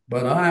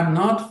 But I'm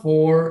not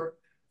for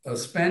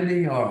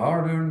spending our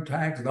hard-earned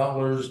tax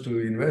dollars to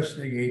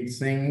investigate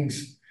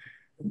things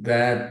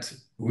that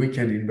we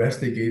can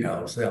investigate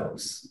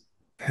ourselves.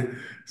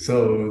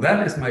 So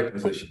that is my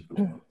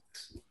position.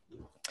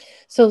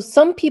 So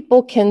some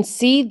people can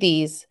see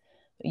these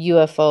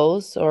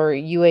UFOs or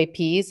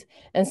UAPs,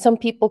 and some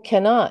people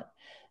cannot.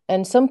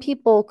 And some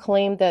people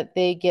claim that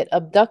they get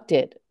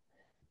abducted.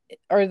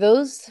 Are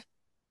those,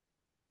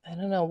 I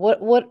don't know,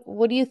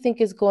 what do you think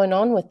is going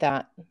on with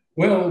that?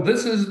 Well,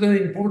 this is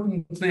the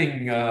important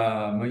thing,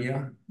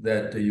 Maya,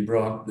 that you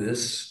brought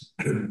this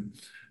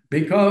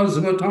because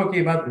we're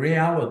talking about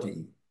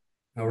reality.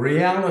 Now,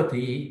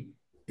 reality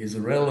is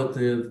a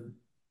relative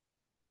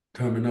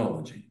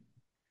terminology.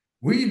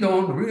 We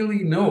don't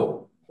really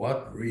know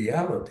what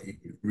reality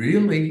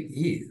really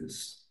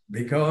is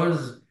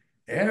because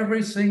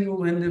every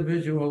single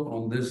individual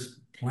on this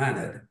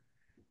planet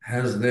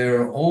has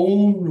their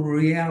own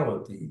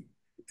reality.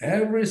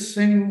 Every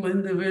single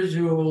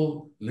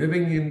individual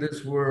living in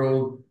this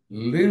world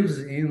lives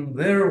in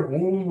their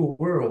own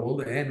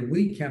world, and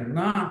we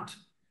cannot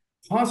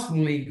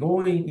possibly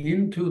going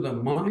into the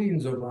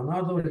minds of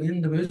another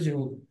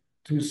individual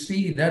to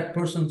see that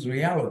person's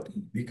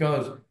reality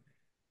because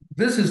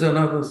this is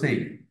another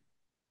thing.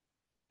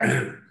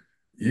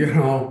 You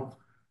know,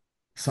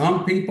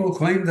 some people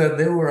claim that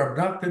they were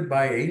abducted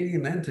by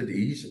alien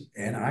entities,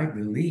 and I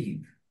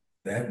believe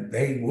that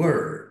they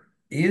were.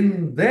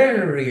 In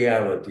their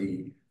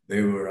reality,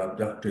 they were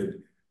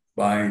abducted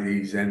by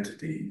these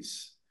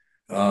entities.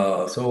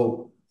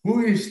 So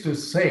who is to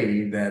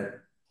say that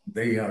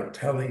they are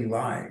telling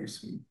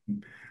lies?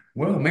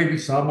 Well, maybe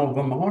some of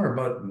them are,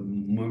 but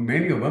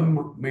many of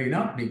them may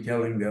not be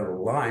telling their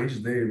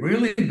lies. They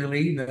really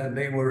believe that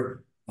they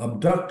were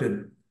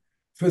abducted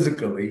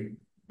physically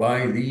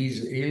by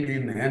these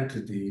alien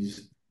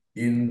entities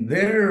in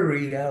their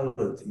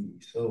reality.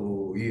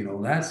 So,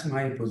 that's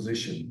my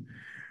position.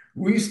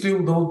 We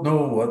still don't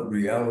know what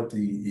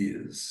reality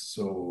is.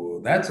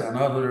 So that's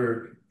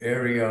another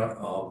area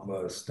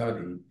of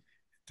study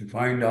to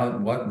find out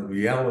what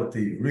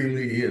reality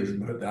really is.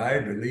 But I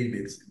believe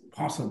it's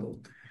possible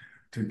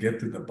to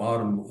get to the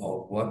bottom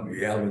of what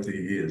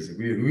reality is.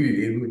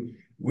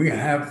 We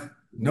have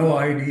no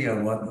idea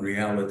what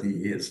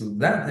reality is. So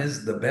that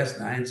is the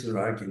best answer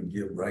I can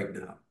give right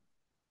now.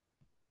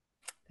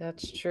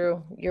 That's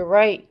true. You're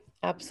right.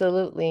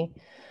 Absolutely.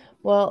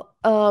 Well,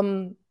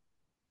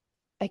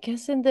 I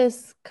guess in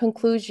this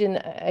conclusion,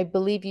 I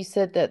believe you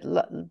said that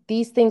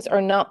these things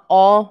are not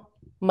all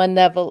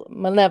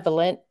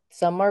malevolent.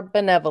 Some are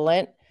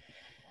benevolent.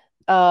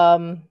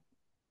 Um,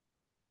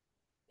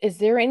 is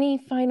there any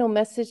final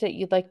message that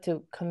you'd like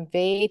to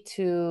convey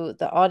to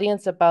the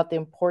audience about the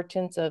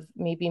importance of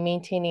maybe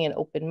maintaining an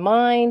open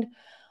mind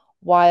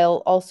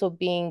while also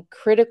being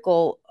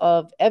critical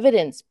of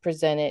evidence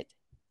presented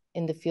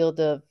in the field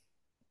of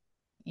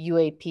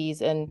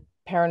UAPs and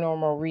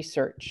paranormal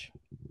research?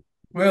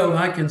 Well,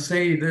 I can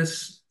say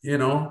this,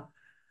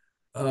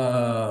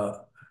 uh,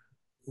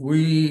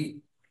 we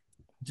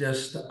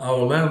just our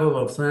level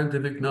of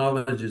scientific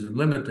knowledge is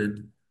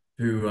limited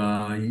to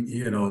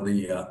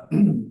the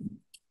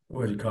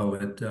what do you call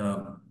it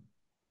the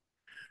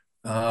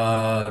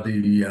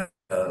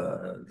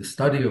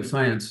study of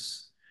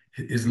science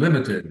is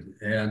limited,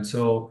 and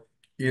so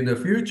in the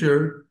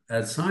future,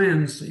 as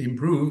science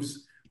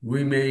improves,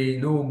 we may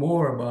know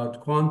more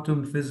about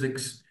quantum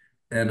physics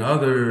and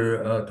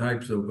other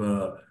types of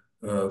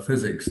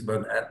physics.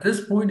 But at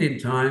this point in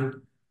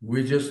time,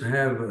 we just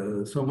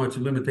have so much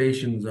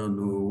limitations on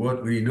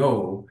what we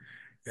know,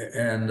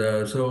 and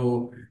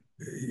so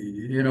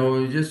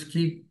you just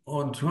keep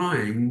on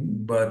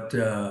trying, but.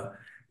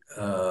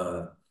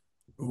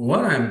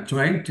 What I'm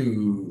trying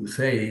to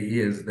say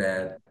is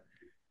that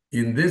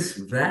in this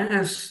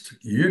vast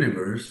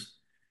universe,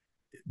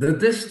 the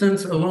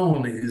distance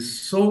alone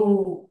is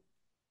so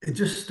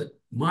just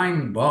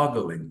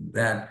mind-boggling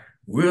that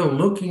we're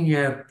looking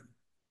at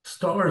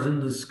stars in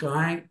the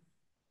sky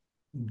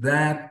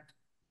that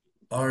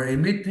are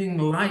emitting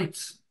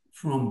lights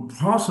from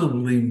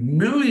possibly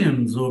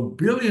millions or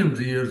billions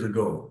of years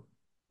ago.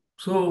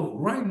 So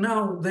right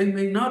now they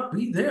may not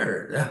be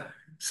there.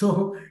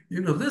 So,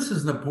 this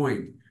is the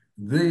point.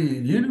 The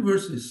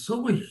universe is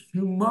so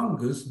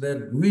humongous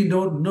that we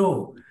don't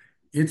know.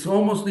 It's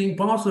almost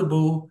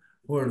impossible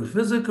for a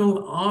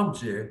physical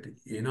object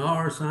in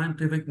our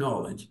scientific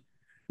knowledge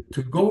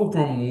to go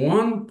from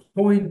one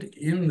point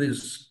in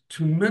this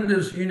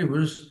tremendous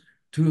universe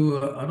to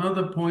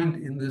another point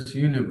in this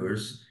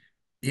universe.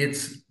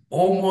 It's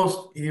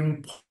almost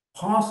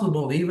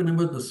impossible, even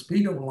with the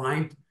speed of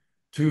light,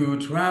 to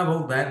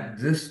travel that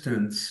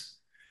distance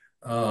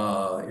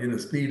in the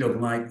speed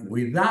of light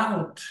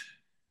without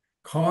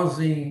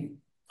causing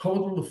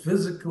total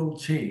physical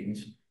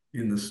change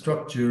in the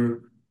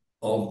structure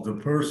of the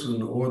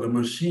person or the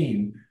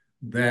machine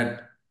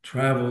that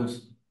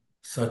travels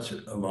such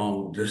a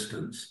long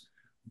distance.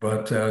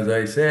 But as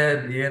I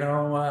said,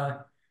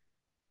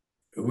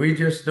 we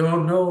just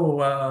don't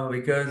know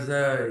because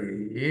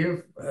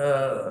if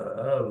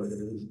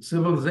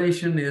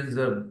civilization is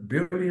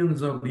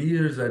billions of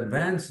years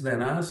advanced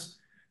than us,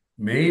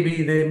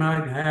 maybe they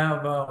might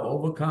have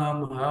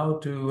overcome how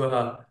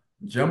to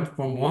jump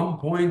from one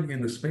point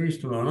in the space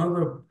to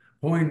another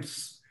point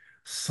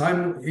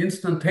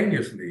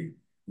instantaneously.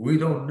 We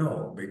don't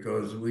know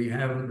because we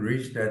haven't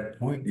reached that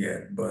point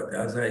yet. But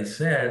as I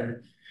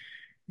said,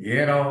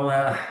 you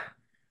know,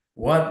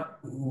 what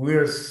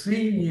we're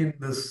seeing in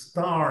the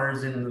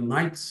stars in the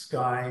night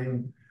sky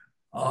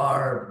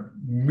are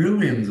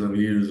millions of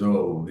years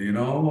old.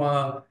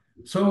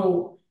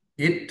 So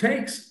it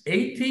takes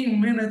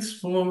 18 minutes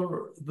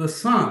for the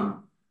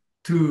sun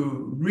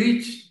to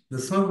reach the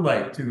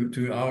sunlight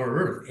to our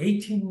Earth.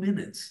 18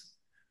 minutes.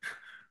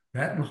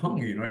 That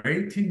long,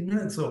 18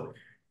 minutes. So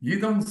you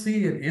don't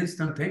see it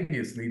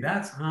instantaneously.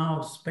 That's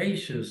how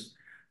spacious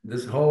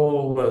this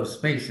whole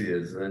space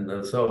is.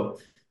 And so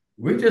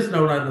we just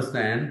don't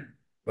understand,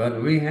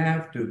 but we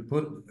have to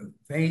put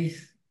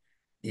faith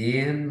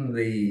in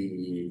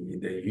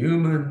the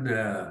human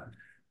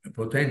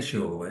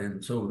potential.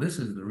 And so this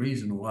is the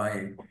reason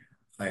why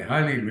I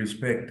highly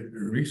respect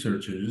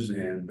researchers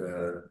and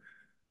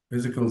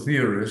physical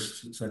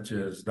theorists such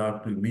as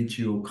Dr.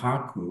 Michio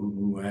Kaku,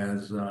 who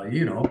has,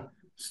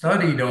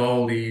 studied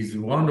all these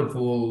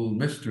wonderful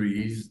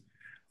mysteries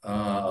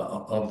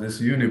of this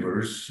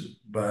universe,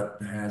 but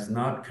has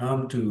not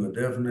come to a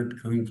definite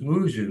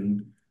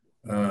conclusion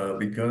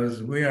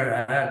because we are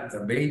at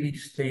a baby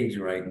stage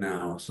right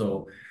now.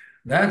 So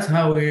that's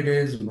how it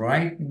is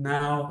right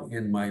now.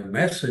 And my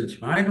message,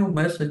 final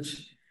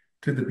message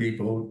to the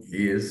people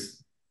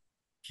is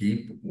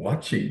keep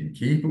watching,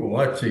 keep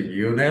watching.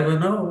 You never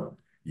know.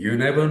 You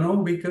never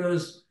know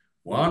because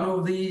one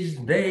of these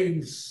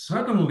days,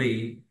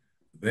 suddenly,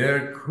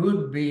 there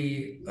could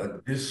be a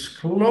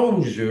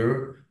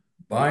disclosure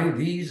by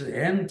these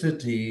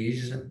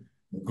entities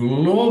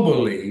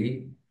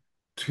globally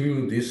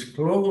to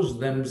disclose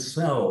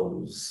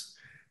themselves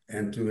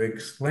and to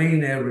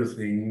explain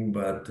everything,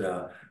 but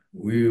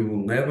we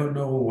will never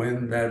know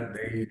when that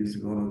day is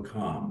going to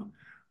come.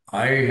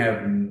 I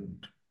have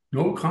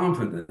no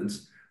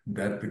confidence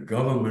that the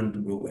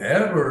government will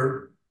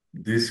ever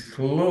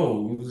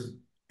disclose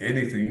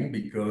anything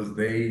because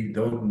they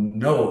don't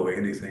know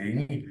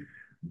anything.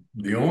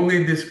 The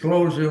only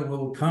disclosure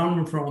will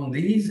come from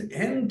these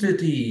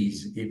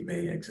entities, if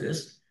they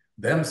exist,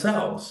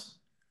 themselves,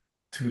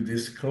 to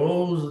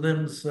disclose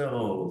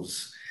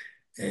themselves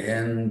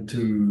and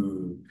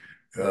to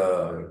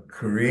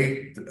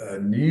create a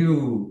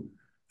new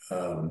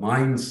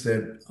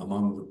mindset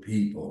among the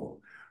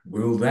people.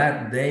 Will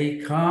that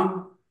day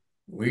come?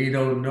 We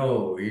don't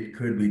know. It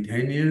could be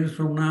 10 years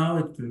from now.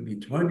 It could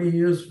be 20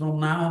 years from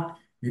now.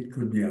 It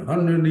could be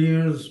 100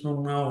 years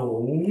from now,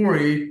 or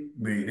it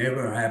may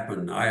never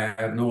happen. I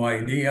have no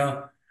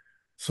idea.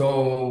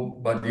 So,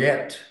 but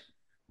yet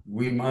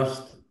we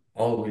must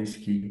always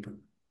keep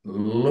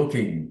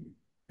looking.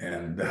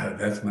 And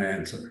that's my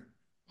answer.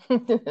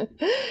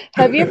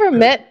 Have you ever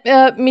met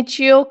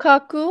Michio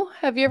Kaku?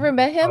 Have you ever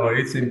met him? Oh,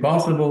 it's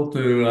impossible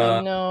to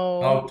I know.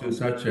 talk to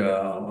such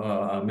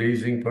a,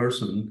 amazing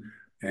person.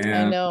 I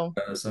And know.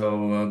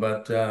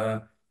 but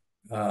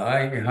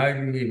I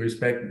highly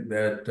respect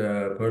that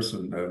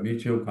person,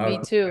 Michio Me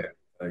Kaku. too.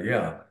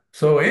 Yeah.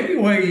 So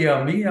anyway,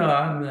 Mia,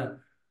 I'm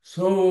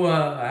so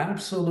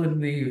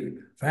absolutely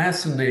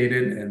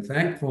fascinated and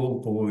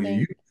thankful for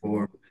you Thank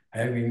for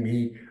having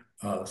me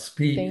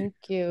speak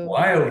thank you.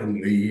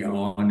 wildly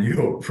on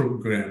your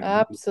program.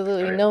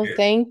 Absolutely. No,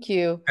 thank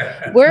you.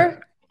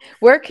 Where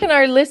where can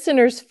our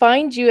listeners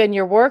find you and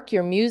your work,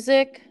 your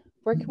music?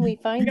 Where can we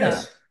find that?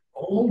 Yes,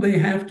 all they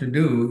have to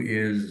do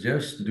is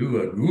just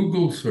do a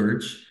Google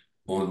search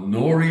on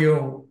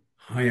Norio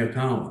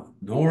Hayakawa.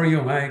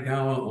 Norio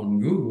Hayakawa on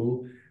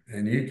Google,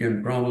 and you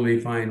can probably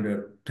find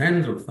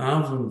tens of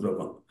thousands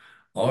of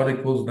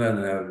articles that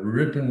I have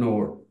written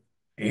or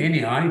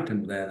any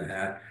item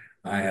that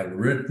I have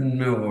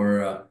written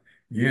or,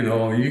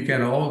 you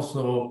can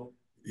also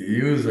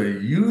use a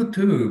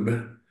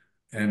YouTube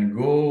and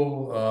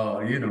go,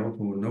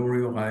 to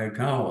Norio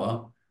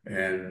Hayakawa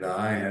and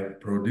I have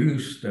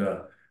produced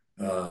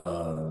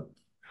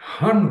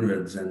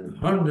hundreds and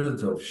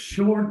hundreds of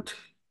short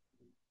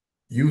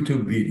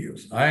YouTube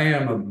videos. I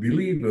am a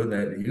believer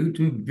that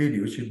YouTube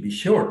videos should be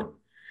short,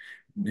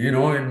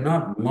 and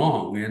not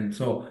long. And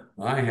so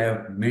I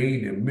have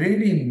made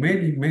many,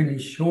 many, many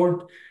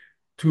short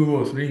 2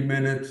 or 3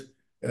 minute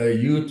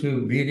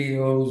YouTube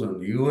videos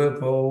on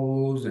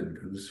UFOs and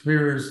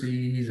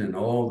conspiracies and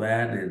all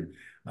that. And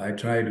I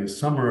try to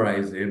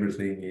summarize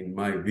everything in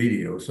my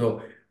video.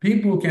 So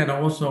people can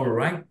also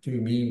write to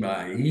me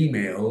by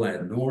email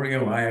at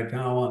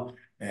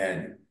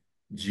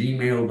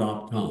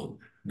noriohayakawa@gmail.com.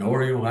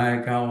 Norio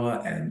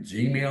Hayakawa at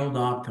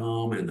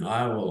gmail.com, and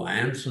I will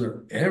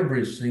answer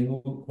every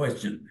single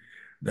question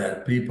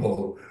that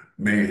people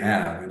may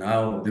have. And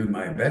I'll do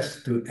my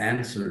best to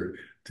answer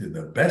to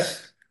the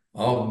best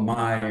of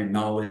my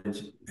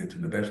knowledge and to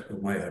the best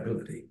of my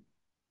ability.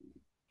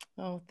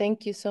 Oh,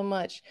 thank you so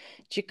much.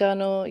 時間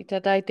をいた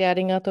だいてあ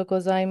りがとう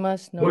ございま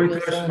す。どういの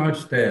りおさん、たしま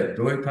して、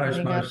どういたしあ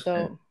りがまして。と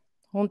う。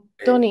本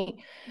当に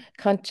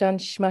感謝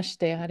しまし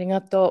て、あり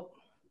がと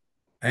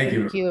う。Thank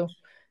you. Thank you.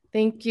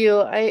 Thank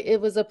you.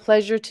 It was a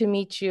pleasure to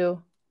meet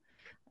you.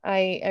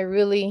 I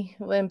really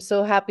am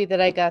so happy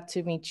that I got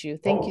to meet you.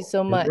 Thank you Oh,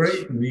 so much.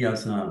 great,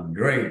 Mia-san.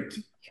 Great.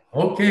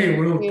 Okay, Thank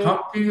we'll you.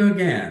 talk to you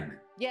again.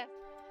 Yes.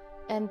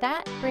 And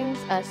that brings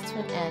us to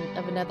an end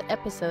of another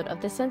episode of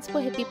the Sensible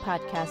Hippie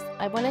Podcast.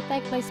 I want to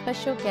thank my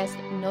special guest,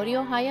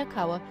 Norio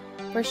Hayakawa,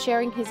 for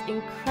sharing his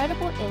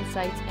incredible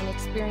insights and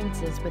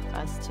experiences with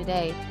us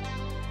today.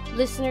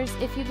 Listeners,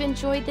 if you've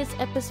enjoyed this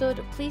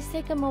episode, please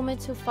take a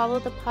moment to follow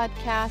the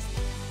podcast,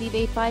 leave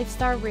a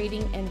 5-star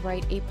rating, and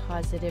write a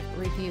positive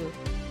review.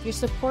 Your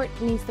support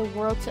means the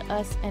world to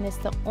us, and it's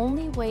the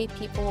only way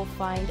people will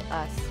find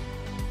us.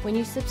 When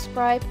you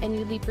subscribe and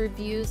you leave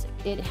reviews,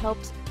 it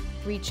helps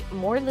reach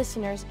more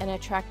listeners and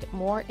attract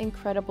more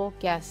incredible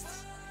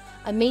guests.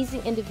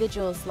 Amazing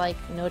individuals like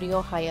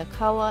Norio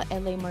Hayakawa,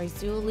 L.A.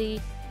 Marzulli,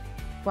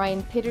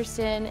 Brian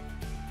Peterson,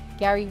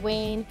 Gary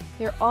Wayne,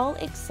 they're all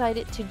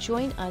excited to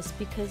join us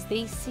because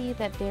they see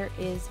that there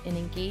is an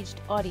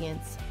engaged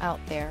audience out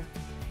there.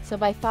 So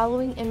by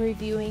following and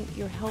reviewing,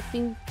 you're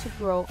helping to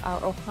grow our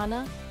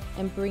ohana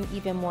and bring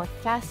even more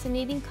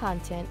fascinating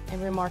content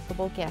and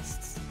remarkable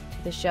guests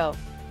to the show.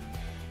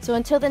 So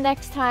until the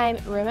next time,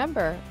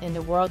 remember, in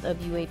the world of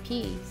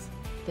UAPs,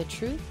 the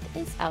truth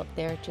is out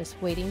there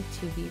just waiting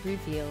to be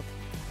revealed.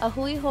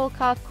 Ahui ho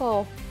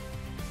kako.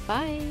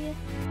 Bye.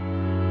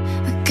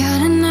 I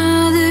got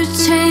another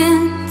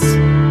chance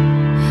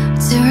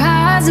to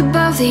rise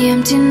above the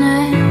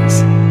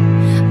emptiness.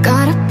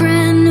 Got a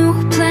brand new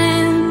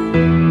plan,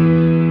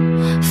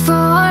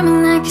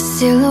 forming like a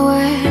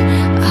silhouette.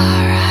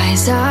 Our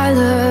eyes are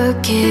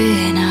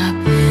looking up,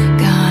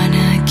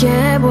 gonna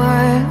get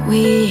what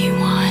we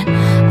want.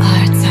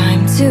 Our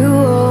time to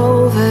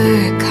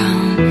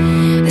overcome.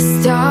 The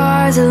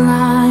stars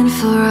align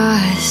for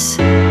us.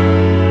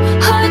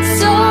 Hearts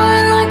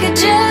soaring like a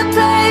jet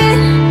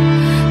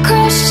plane,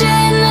 crushing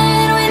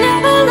and we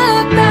never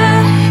look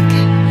back.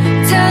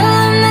 Tell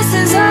them this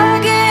is our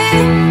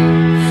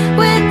game.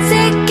 We're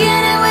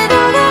taking it with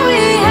all that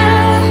we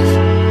have.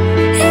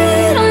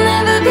 It'll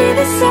never be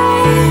the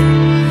same.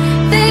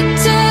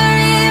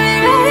 Victory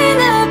rewriting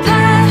the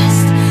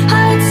past.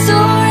 Hearts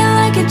soaring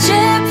like a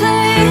jet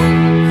plane,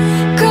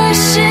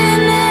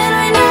 crushing and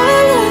we never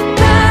look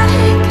back.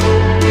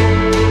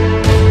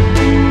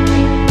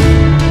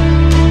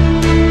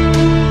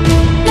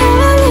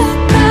 Never look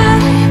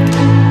back.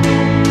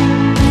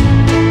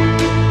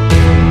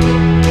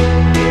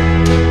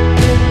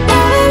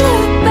 Never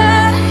look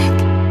back.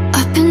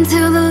 Up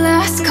until the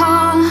last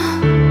call,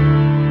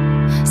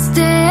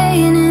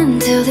 staying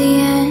until the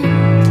end,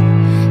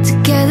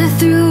 together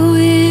through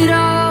it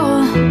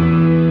all.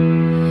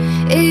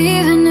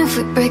 Even if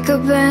we break a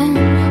bend,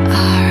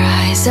 our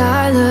eyes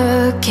are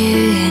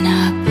looking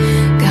up,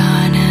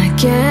 gonna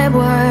get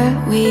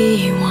what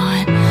we want.